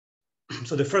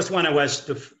 so the first one was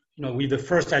with the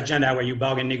first agenda where you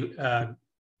bargain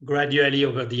gradually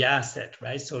over the asset,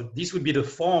 right? So this would be the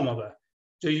form of a.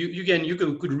 So you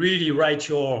could really write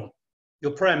your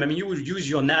problem. I mean, you would use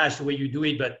your Nash the way you do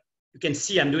it, but you can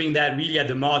see I'm doing that really at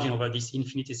the margin over these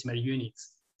infinitesimal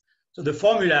units. So the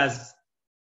formulas,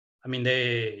 I mean,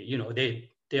 they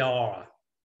are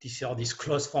this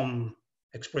closed form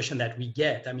expression that we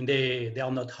get. I mean, they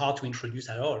are not hard to introduce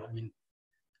at all. I mean,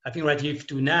 I think relative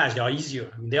to Nash, they are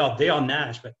easier. I mean, they are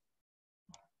Nash, but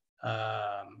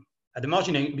at the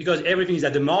margin, because everything is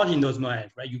at the margin in those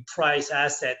moments, right? You price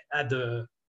asset at the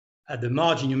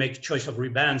margin, you make choice of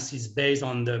rebalances based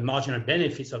on the marginal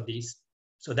benefits of this.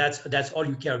 So that's all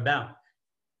you care about.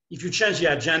 If you change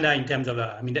the agenda in terms of,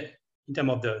 in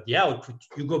terms of the output,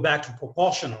 you go back to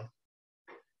proportional.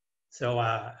 So,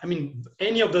 I mean,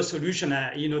 any of those solutions,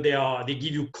 they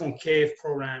give you concave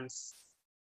programs.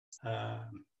 I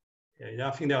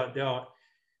think they are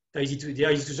easy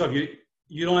to solve.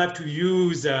 You don't have to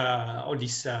use all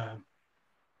this, the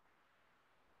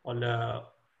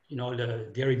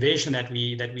derivation that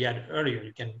we had earlier.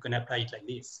 You can apply it like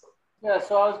this. Yeah,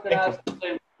 so I was going to ask the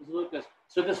same as Lucas.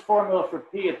 So this formula for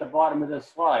P at the bottom of this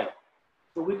slide,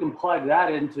 so we can plug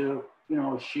that into,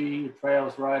 Xi,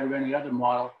 Trails, right, or any other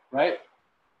model, right?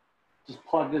 Just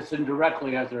plug this in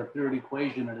directly as our third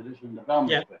equation in addition to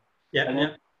development. And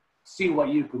then see what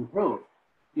you can prove.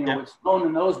 It's known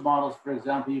in those models, for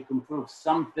example, you can prove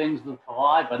some things with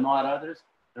Kalai, but not others.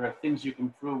 There are things you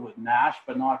can prove with Nash,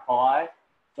 but not Kalai.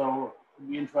 So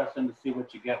it'd be interesting to see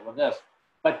what you get with this.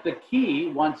 But the key,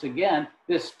 once again,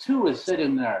 this 2 is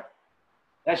sitting there.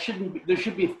 That shouldn't be, there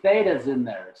should be thetas in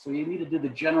there. So you need to do the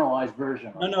generalized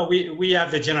version. No, we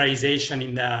have the generalization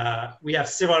we have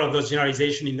several of those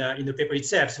generalization in the paper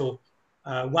itself. So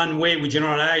one way we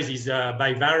generalize is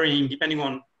by varying, depending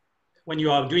on when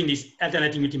you are doing this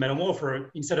alternating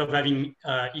multimetamorpher, instead of having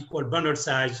equal bundle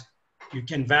size, you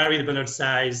can vary the bundle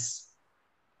size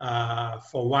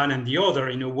for one and the other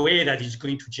in a way that is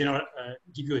going to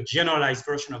give you a generalized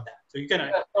version of that. So you can.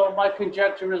 Yeah, so my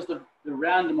conjecture is the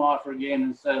random offer game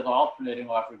instead of the alternating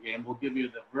offer game will give you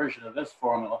the version of this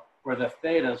formula where the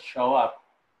thetas show up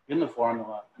in the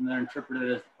formula and they're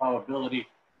interpreted as the probability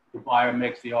the buyer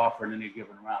makes the offer in any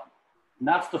given round. And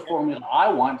that's the formula I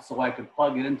want, so I can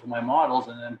plug it into my models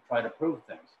and then try to prove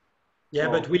things. Yeah,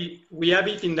 so, but we have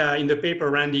it in the paper,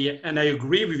 Randy, and I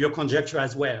agree with your conjecture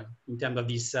as well in terms of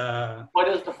this. What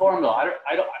is the formula?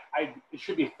 It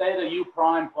should be theta u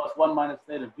prime plus 1 minus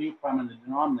theta v prime in the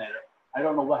denominator. I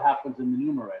don't know what happens in the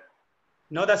numerator.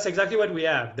 No, that's exactly what we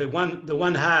have. The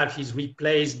one half is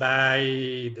replaced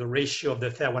by the ratio of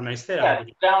the theta 1 minus theta. Yeah,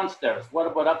 downstairs. What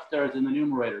about upstairs in the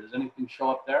numerator? Does anything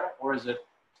show up there, or is it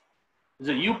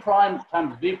u prime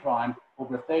times v prime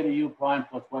over theta u prime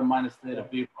plus 1 minus theta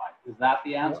v prime? Is that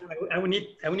the answer? I would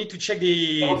need to check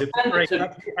the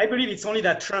I believe it's only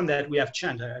that term that we have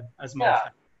changed as much. Yeah.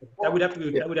 I would have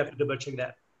to double check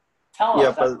that. Tell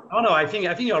us. No, I think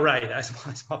you're right. As a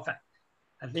fact,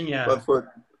 I think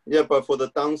but for the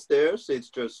downstairs, it's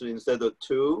just instead of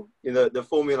 2, in the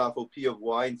formula for P of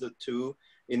y is 2.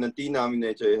 In the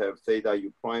denominator, you have theta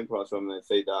u prime plus 1 minus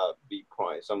theta v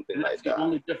prime, something like that. That's the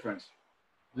only difference.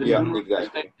 The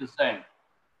exactly. Stays the same.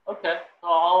 Okay, so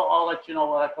I'll let you know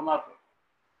what I come up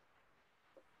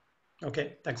with.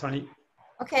 Okay, thanks, Ronnie.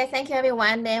 Okay, thank you,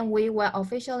 everyone. Then we will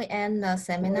officially end the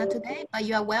seminar today, but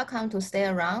you are welcome to stay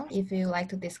around if you like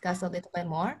to discuss a little bit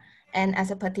more. And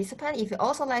as a participant, if you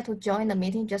also like to join the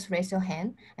meeting, just raise your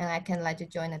hand and I can let you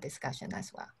join the discussion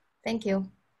as well. Thank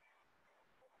you.